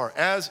 and far.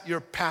 As your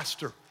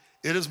pastor,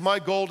 it is my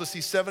goal to see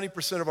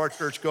 70% of our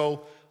church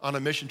go on a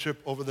mission trip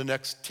over the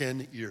next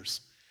 10 years.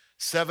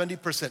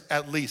 70%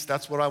 at least,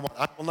 that's what I want.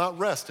 I will not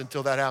rest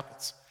until that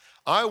happens.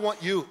 I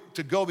want you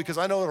to go because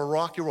I know it'll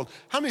rock your world.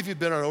 How many of you have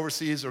been on an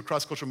overseas or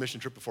cross-cultural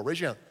mission trip before? Raise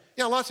your hand.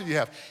 Yeah, lots of you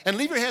have. And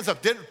leave your hands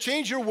up. Did it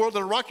change your world?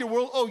 Did it rock your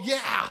world? Oh,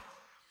 yeah.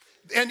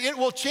 And it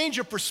will change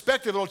your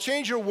perspective. It'll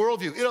change your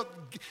worldview.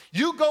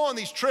 You go on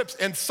these trips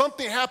and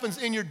something happens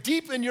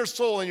deep in your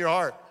soul, in your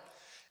heart.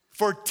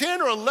 For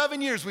 10 or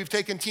 11 years, we've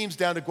taken teams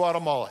down to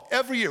Guatemala.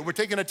 Every year, we're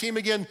taking a team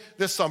again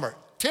this summer.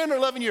 10 or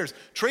 11 years.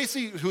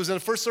 Tracy, who's in the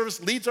first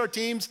service, leads our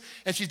teams,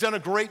 and she's done a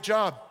great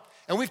job.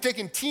 And we've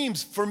taken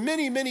teams for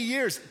many, many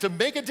years to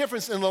make a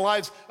difference in the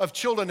lives of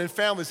children and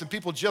families and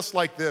people just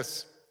like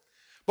this.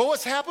 But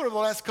what's happened over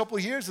the last couple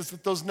of years is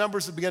that those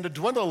numbers have begun to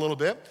dwindle a little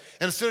bit.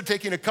 And instead of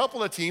taking a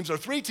couple of teams or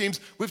 3 teams,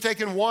 we've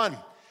taken 1.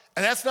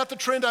 And that's not the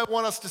trend I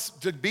want us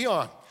to be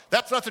on.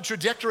 That's not the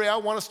trajectory I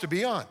want us to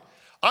be on.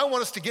 I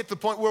want us to get to the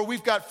point where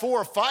we've got 4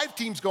 or 5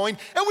 teams going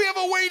and we have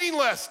a waiting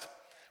list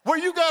where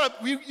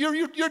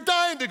you're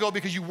dying to go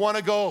because you want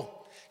to go.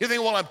 You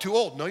think, well, I'm too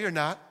old. No, you're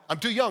not. I'm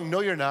too young.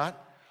 No, you're not.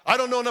 I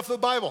don't know enough of the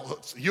Bible.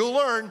 You'll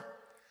learn.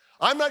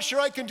 I'm not sure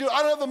I can do it.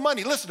 I don't have the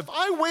money. Listen, if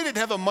I waited to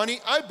have the money,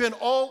 I've been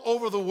all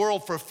over the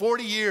world for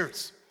 40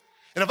 years.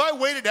 And if I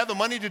waited to have the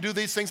money to do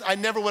these things, I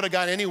never would have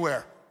gone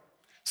anywhere.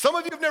 Some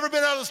of you have never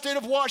been out of the state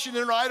of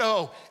Washington or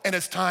Idaho, and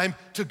it's time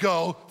to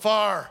go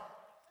far.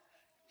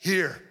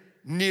 Here,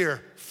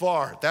 near,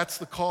 far. That's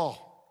the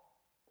call.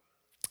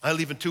 I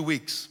leave in 2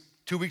 weeks.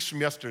 2 weeks from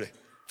yesterday,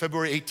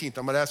 February 18th.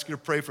 I'm going to ask you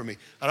to pray for me.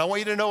 And I want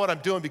you to know what I'm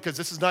doing because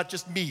this is not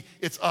just me,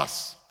 it's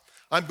us.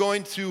 I'm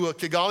going to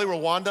Kigali,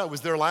 Rwanda. I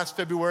was there last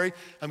February.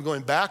 I'm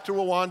going back to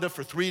Rwanda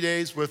for 3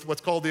 days with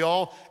what's called the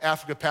All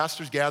Africa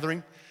Pastors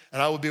Gathering.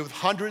 And I will be with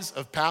hundreds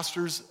of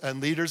pastors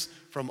and leaders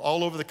from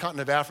all over the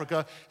continent of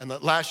Africa. And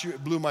last year,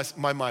 it blew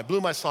my mind,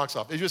 blew my socks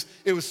off.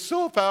 It was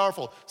so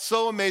powerful,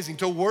 so amazing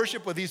to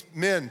worship with these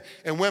men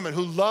and women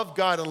who love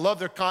God and love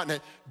their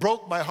continent.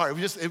 Broke my heart.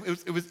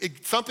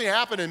 Something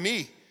happened in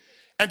me.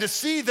 And to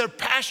see their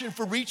passion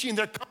for reaching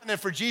their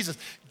continent for Jesus.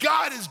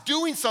 God is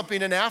doing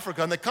something in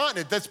Africa, on the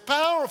continent, that's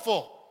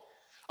powerful.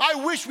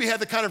 I wish we had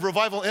the kind of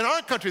revival in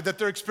our country that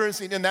they're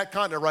experiencing in that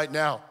continent right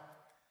now.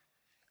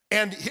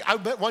 And I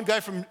met one guy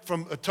from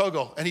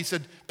Togo, and he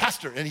said,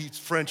 Pastor, and he's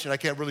French, and I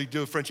can't really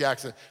do a French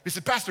accent. He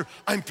said, Pastor,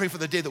 I'm praying for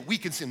the day that we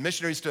can send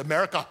missionaries to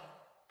America. I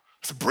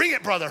said, bring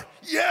it, brother.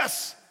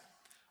 Yes.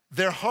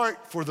 Their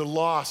heart for the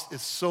lost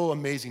is so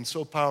amazing,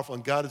 so powerful,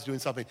 and God is doing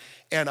something.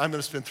 And I'm going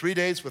to spend 3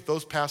 days with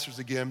those pastors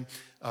again.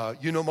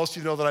 Most of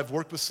you know that I've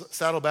worked with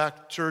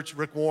Saddleback Church,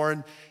 Rick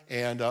Warren,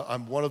 and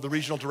I'm one of the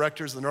regional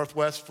directors in the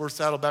Northwest for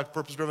Saddleback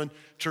Purpose-Driven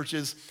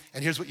Churches.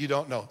 And here's what you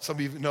don't know. Some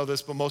of you know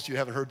this, but most of you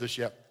haven't heard this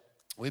yet.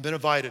 We've been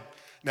invited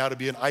now to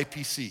be an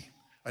IPC,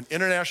 an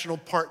international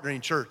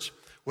partnering church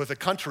with the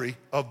country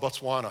of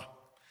Botswana.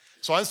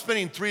 So I'm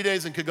spending 3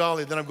 days in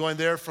Kigali, then I'm going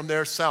from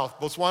there south.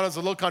 Botswana is a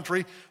little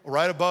country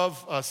right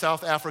above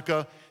South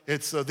Africa.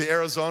 It's the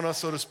Arizona,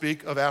 so to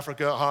speak, of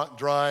Africa, hot,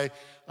 dry,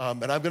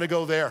 and I'm gonna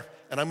go there.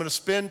 And I'm gonna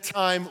spend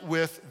time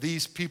with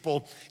these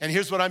people. And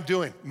here's what I'm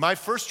doing. My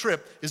first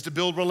trip is to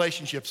build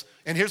relationships.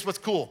 And here's what's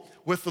cool,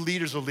 with the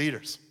leaders of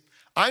leaders.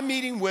 I'm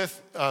meeting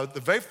with,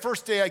 the very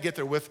first day I get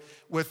there, with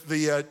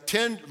the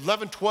 10,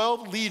 11,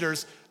 12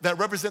 leaders that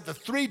represent the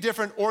 3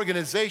 different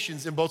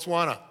organizations in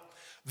Botswana.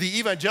 The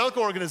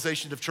Evangelical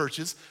Organization of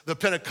Churches, the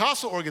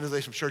Pentecostal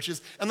Organization of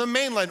Churches, and the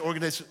Mainline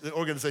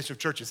Organization of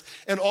Churches.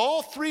 And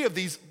all 3 of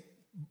these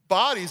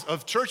bodies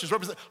of churches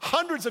represent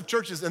hundreds of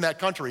churches in that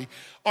country,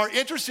 are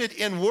interested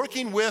in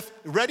working with,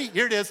 ready,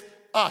 here it is,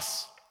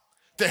 us,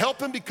 to help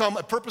them become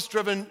a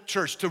purpose-driven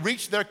church, to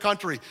reach their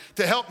country,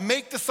 to help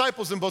make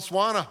disciples in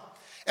Botswana.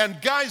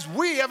 And guys,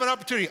 we have an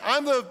opportunity.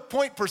 I'm the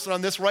point person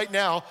on this right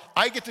now.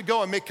 I get to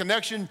go and make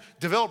connection,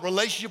 develop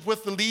relationship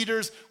with the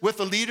leaders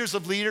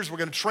of leaders. We're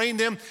gonna train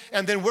them,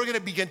 and then we're gonna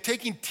begin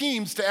taking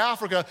teams to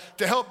Africa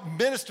to help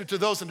minister to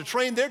those and to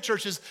train their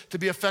churches to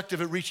be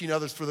effective at reaching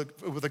others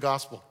with the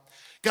gospel.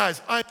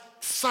 Guys, I'm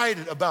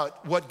excited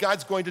about what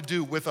God's going to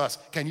do with us.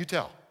 Can you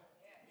tell?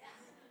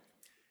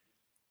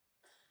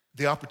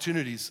 The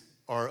opportunities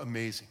are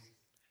amazing.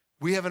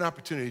 We have an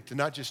opportunity to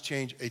not just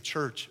change a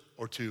church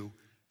or 2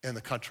 in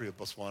the country of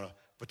Botswana,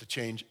 but to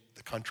change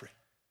the country.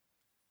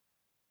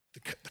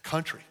 The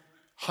country,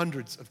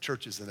 hundreds of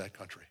churches in that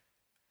country.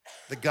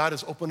 That God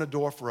has opened a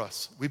door for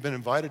us. We've been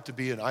invited to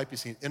be an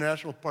IPC, an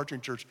International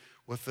Partnering Church,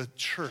 with the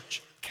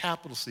church,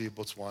 capital C of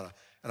Botswana.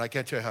 And I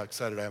can't tell you how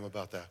excited I am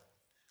about that.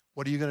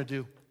 What are you gonna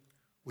do?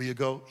 Will you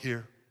go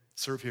here,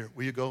 serve here?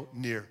 Will you go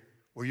near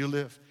where you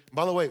live? And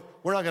by the way,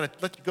 we're not gonna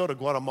let you go to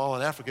Guatemala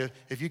and Africa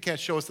if you can't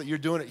show us that you're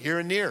doing it here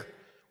and near.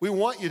 We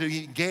want you to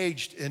be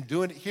engaged in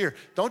doing it here.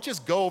 Don't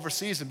just go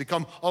overseas and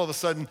become all of a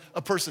sudden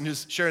a person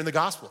who's sharing the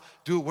gospel.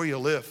 Do it where you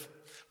live.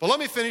 But let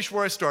me finish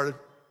where I started.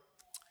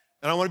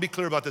 And I want to be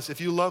clear about this.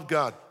 If you love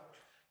God,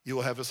 you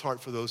will have his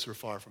heart for those who are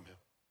far from him.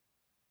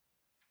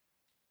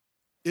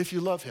 If you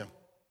love him,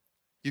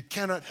 you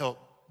cannot help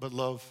but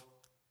love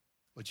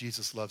what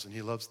Jesus loves, and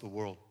he loves the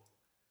world.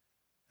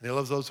 And he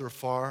loves those who are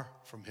far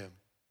from him.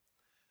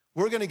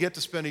 We're going to get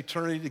to spend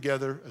eternity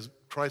together as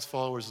Christ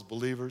followers, as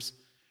believers.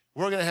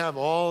 We're going to have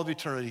all of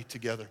eternity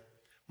together.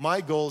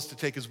 My goal is to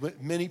take as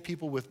many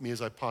people with me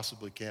as I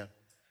possibly can.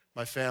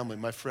 My family,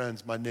 my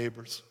friends, my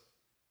neighbors,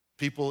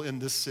 people in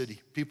this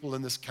city, people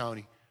in this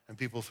county, and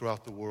people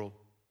throughout the world.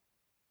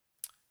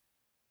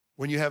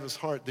 When you have his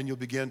heart, then you'll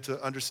begin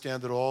to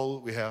understand that all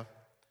that we have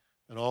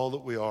and all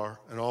that we are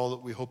and all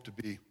that we hope to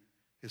be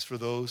is for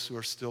those who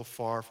are still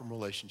far from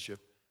relationship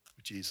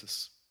with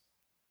Jesus.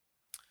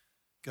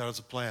 God has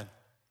a plan.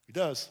 He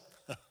does.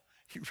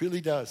 He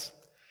really does.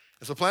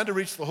 It's a plan to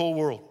reach the whole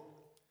world.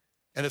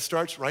 And it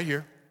starts right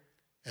here,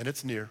 and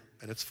it's near,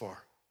 and it's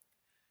far.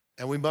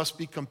 And we must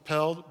be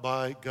compelled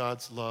by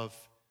God's love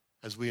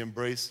as we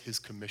embrace his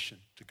commission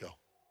to go.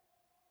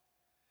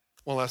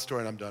 One last story,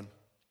 and I'm done.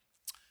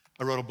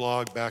 I wrote a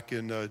blog back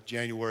in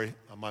January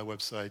on my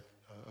website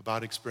about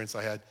an experience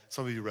I had.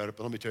 Some of you read it,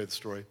 but let me tell you the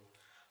story.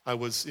 I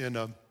was in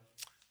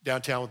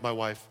downtown with my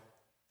wife.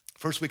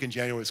 First week in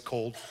January was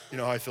cold. You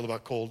know how I feel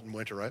about cold in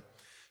winter, right?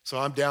 So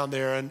I'm down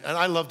there, and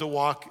I love to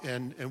walk,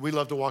 and we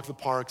love to walk the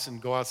parks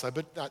and go outside,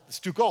 but it's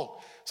too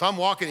cold. So I'm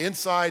walking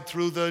inside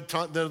through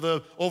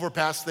the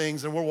overpass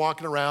things, and we're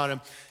walking around,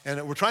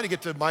 and we're trying to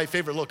get to my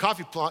favorite little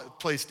coffee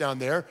place down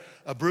there,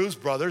 Brews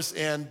Brothers,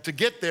 and to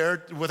get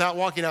there without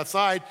walking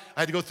outside,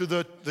 I had to go through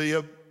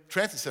the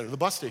transit center, the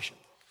bus station.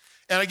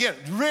 And again,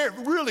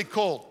 really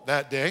cold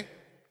that day.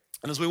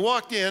 And as we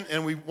walked in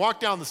and we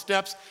walked down the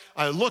steps,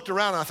 I looked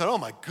around and I thought, oh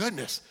my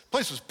goodness, the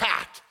place was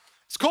packed.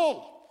 It's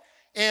cold.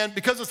 And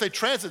because it's a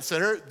transit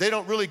center, they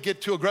don't really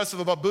get too aggressive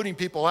about booting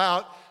people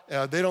out.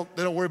 They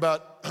don't worry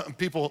about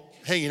people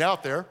hanging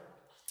out there.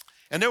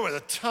 And there were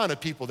a ton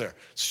of people there.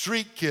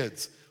 Street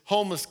kids,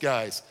 homeless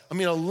guys. I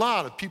mean, a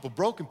lot of people,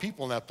 broken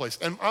people in that place.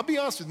 And I'll be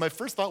honest with you, my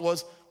first thought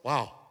was,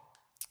 wow,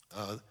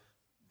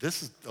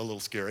 this is a little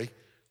scary.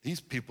 These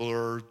people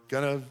are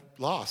gonna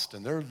lost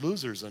and they're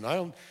losers. And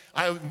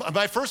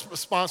my first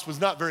response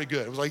was not very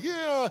good. It was like,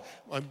 yeah,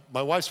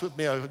 my wife's with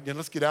me.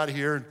 Let's get out of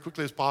here as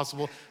quickly as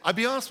possible. I'll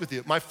be honest with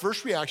you. My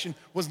first reaction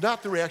was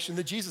not the reaction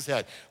that Jesus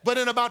had. But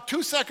in about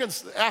 2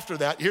 seconds after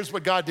that, here's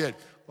what God did.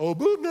 Oh,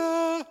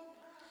 Budna.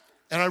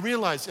 And I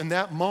realized in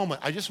that moment,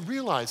 I just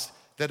realized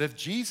that if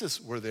Jesus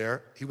were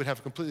there, he would have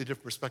a completely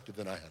different perspective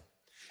than I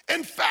had.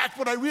 In fact,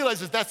 what I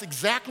realized is that's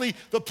exactly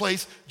the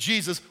place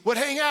Jesus would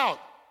hang out.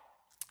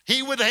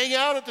 He would hang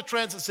out at the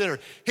transit center.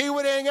 He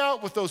would hang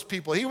out with those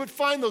people. He would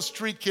find those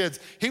street kids.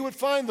 He would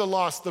find the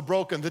lost, the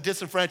broken, the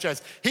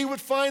disenfranchised. He would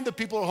find the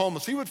people who are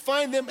homeless. He would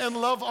find them and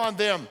love on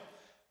them.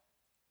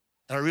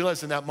 And I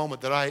realized in that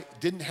moment that I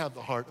didn't have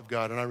the heart of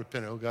God, and I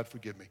repented. Oh, God,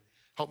 forgive me.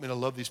 Help me to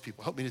love these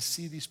people. Help me to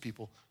see these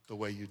people the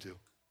way you do.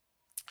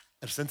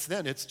 And since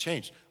then, it's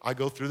changed. I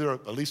go through there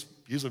at least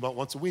usually about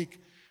once a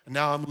week. And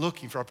now I'm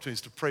looking for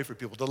opportunities to pray for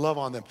people, to love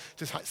on them,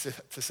 to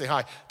say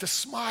hi, to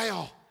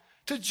smile.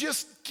 To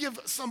just give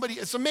somebody,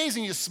 it's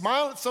amazing, you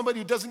smile at somebody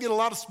who doesn't get a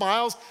lot of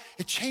smiles,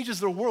 it changes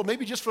their world,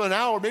 maybe just for an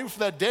hour, maybe for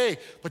that day,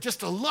 but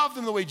just to love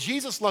them the way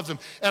Jesus loves them.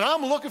 And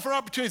I'm looking for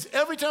opportunities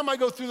every time I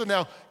go through them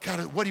now.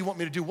 God, what do you want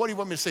me to do? What do you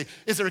want me to say?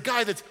 Is there a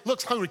guy that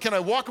looks hungry? Can I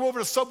walk him over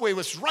to Subway,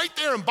 which is right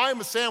there, and buy him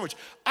a sandwich?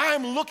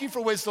 I'm looking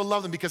for ways to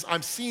love them because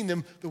I'm seeing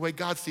them the way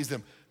God sees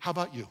them. How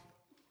about you?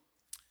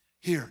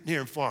 Here,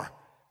 near and far,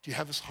 do you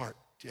have his heart?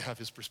 Do you have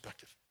his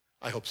perspective?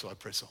 I hope so, I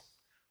pray so.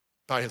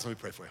 Bow your heads, let me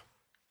pray for you.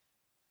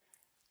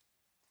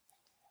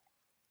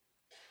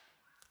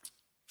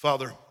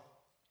 Father,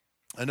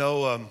 I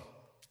know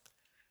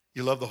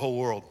you love the whole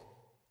world.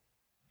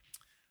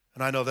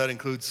 And I know that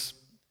includes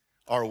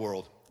our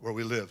world, where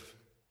we live,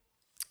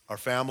 our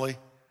family,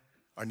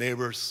 our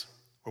neighbors,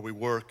 where we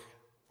work,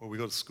 where we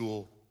go to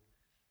school.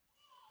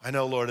 I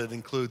know, Lord, it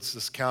includes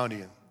this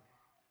county and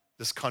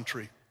this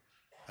country.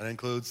 And it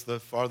includes the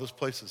farthest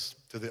places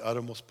to the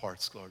uttermost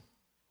parts, Lord.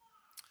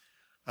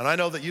 And I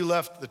know that you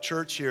left the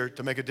church here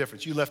to make a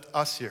difference. You left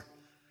us here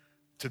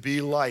to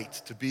be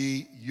light, to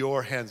be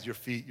your hands, your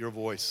feet, your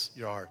voice,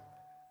 your heart.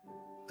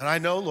 And I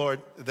know, Lord,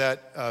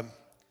 that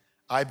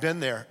I've been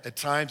there. At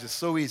times, it's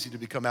so easy to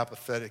become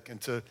apathetic and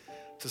to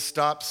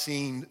stop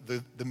seeing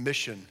the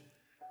mission,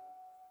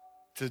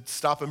 to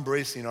stop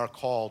embracing our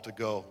call to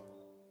go.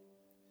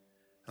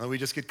 And we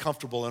just get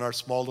comfortable in our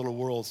small little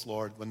worlds,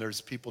 Lord, when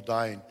there's people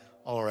dying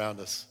all around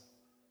us.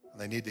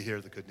 And they need to hear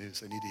the good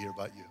news. They need to hear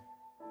about you.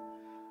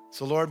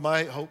 So, Lord,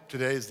 my hope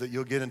today is that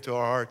you'll get into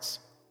our hearts,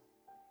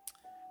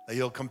 that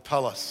you'll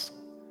compel us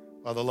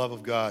by the love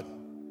of God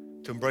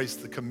to embrace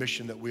the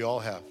commission that we all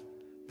have,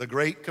 the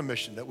great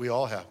commission that we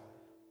all have.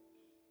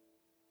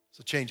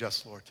 So change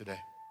us, Lord, today.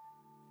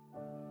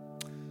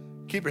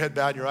 Keep your head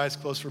bowed, your eyes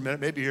closed for a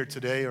minute. Maybe you're here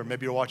today, or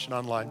maybe you're watching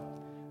online,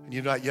 and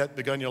you've not yet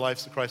begun your life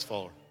as a Christ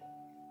follower.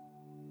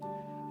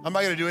 I'm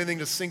not going to do anything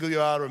to single you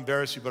out or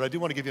embarrass you, but I do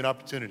want to give you an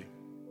opportunity.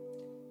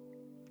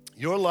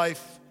 Your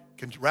life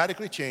can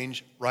radically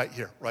change right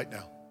here, right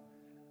now,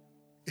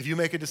 if you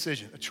make a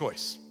decision, a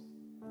choice.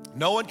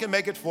 No one can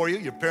make it for you.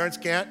 Your parents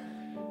can't.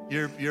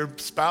 Your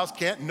spouse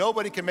can't.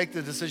 Nobody can make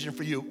the decision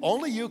for you.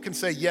 Only you can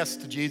say yes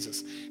to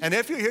Jesus. And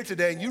if you're here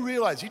today and you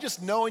realize, you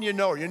just know and you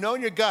know, or you know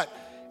in your gut,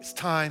 it's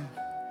time.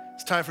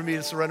 It's time for me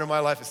to surrender my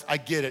life. I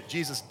get it.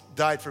 Jesus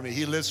died for me.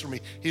 He lives for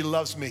me. He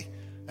loves me.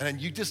 And then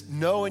you just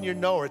know and you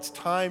know, it's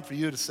time for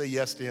you to say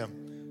yes to him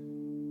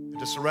and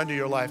to surrender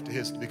your life to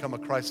his, to become a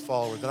Christ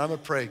follower. Then I'm going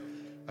to pray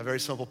a very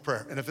simple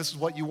prayer. And if this is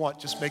what you want,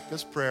 just make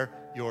this prayer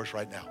yours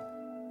right now.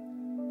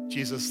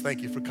 Jesus,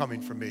 thank you for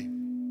coming for me.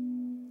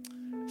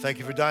 Thank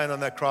you for dying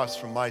on that cross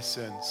for my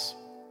sins.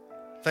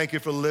 Thank you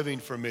for living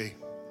for me.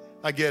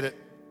 I get it.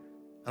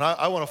 And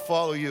I want to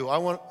follow you. I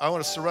want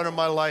to surrender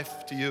my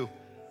life to you.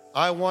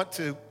 I want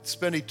to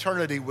spend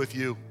eternity with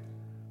you.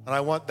 And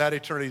I want that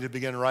eternity to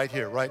begin right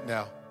here, right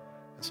now.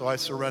 And so I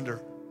surrender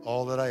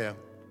all that I am,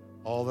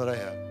 all that I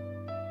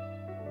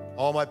have.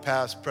 All my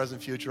past,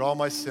 present, future, all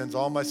my sins,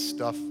 all my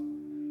stuff,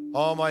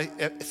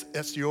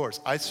 it's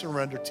yours. I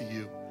surrender to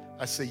you.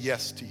 I say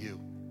yes to you.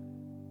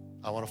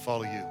 I want to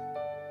follow you.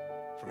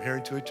 From here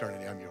into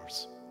eternity, I'm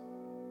yours.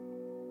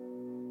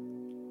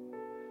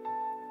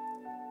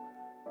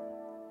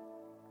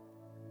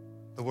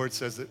 The word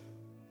says that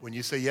when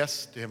you say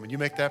yes to him, when you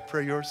make that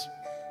prayer yours,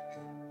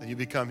 then you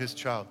become his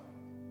child.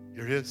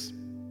 You're his.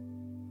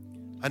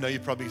 I know you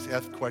probably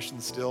have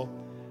questions still.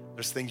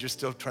 There's things you're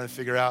still trying to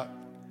figure out.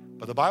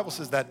 But the Bible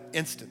says that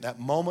instant, that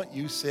moment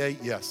you say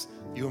yes,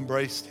 you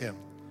embraced him,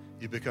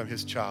 you become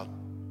his child.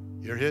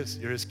 You're his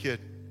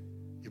kid.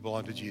 You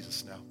belong to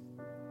Jesus now.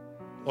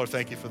 Lord,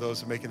 thank you for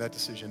those who are making that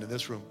decision in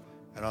this room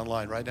and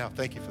online right now.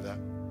 Thank you for that.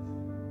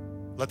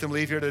 Let them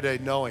leave here today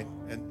knowing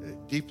and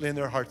deeply in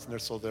their hearts and their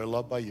soul they're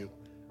loved by you.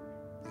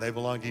 And they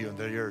belong to you and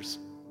they're yours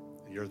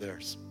and you're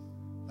theirs.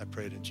 I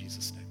pray it in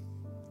Jesus' name.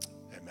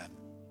 Amen.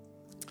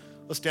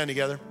 Let's stand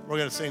together. We're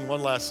going to sing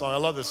one last song. I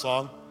love this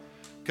song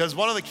because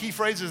one of the key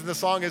phrases in the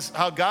song is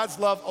how God's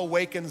love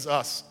awakens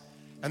us.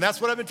 And that's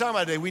what I've been talking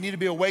about today. We need to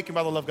be awakened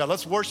by the love of God.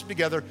 Let's worship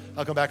together.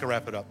 I'll come back and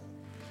wrap it up.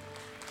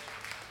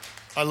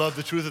 I love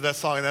the truth of that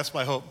song, and that's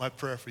my hope, my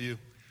prayer for you.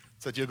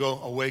 It's that you'll go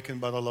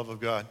awakened by the love of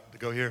God, to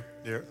go here,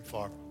 near, and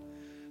far.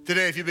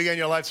 Today, if you begin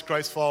your life as a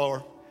Christ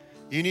follower,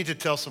 you need to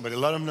tell somebody,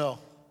 let them know.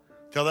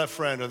 Tell that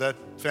friend or that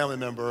family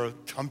member, or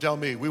come tell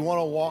me. We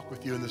want to walk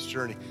with you in this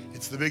journey.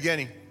 It's the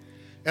beginning.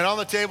 And on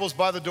the tables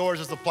by the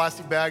doors is a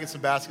plastic bag and some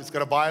baskets. It's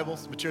got a Bible,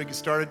 some material to get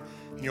started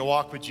in your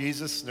walk with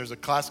Jesus. And there's a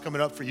class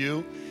coming up for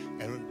you.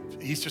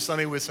 And Easter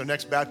Sunday with our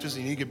next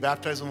baptism, you need to get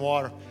baptized in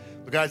water.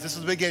 But guys, this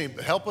is the beginning.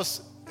 Help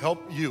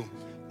you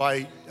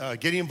by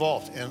getting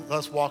involved, and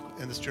let's walk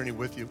in this journey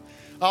with you.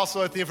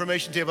 Also, at the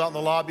information table out in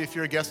the lobby, if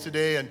you're a guest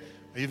today and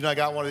you've not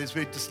got one of these,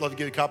 we'd just love to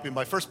give you a copy of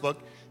my first book,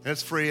 and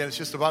it's free, and it's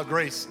just about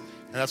grace,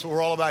 and that's what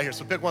we're all about here.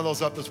 So pick one of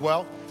those up as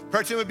well.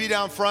 Prayer team would be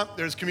down front.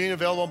 There's communion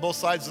available on both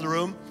sides of the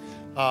room.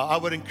 I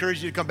would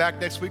encourage you to come back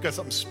next week. I have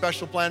something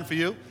special planned for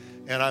you,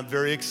 and I'm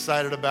very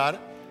excited about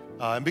it.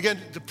 And begin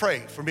to pray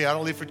for me. I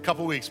don't leave for a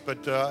couple weeks,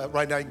 but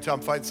right now you can tell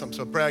I'm fighting something,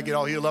 so pray I get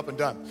all healed up and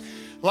done.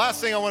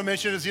 Last thing I want to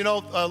mention is,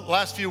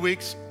 last few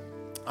weeks,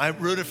 I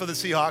rooted for the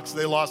Seahawks.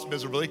 They lost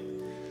miserably.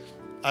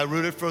 I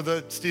rooted for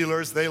the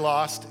Steelers. They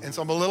lost. And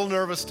so I'm a little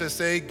nervous to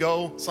say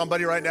go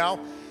somebody right now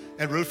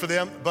and root for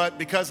them. But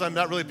because I'm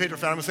not really a Patriot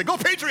fan, I'm going to say go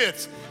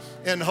Patriots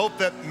and hope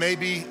that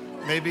maybe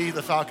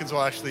the Falcons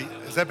will actually.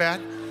 Is that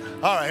bad?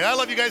 All right. I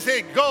love you guys.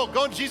 Hey,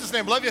 go in Jesus'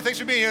 name. Love you. Thanks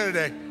for being here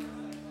today.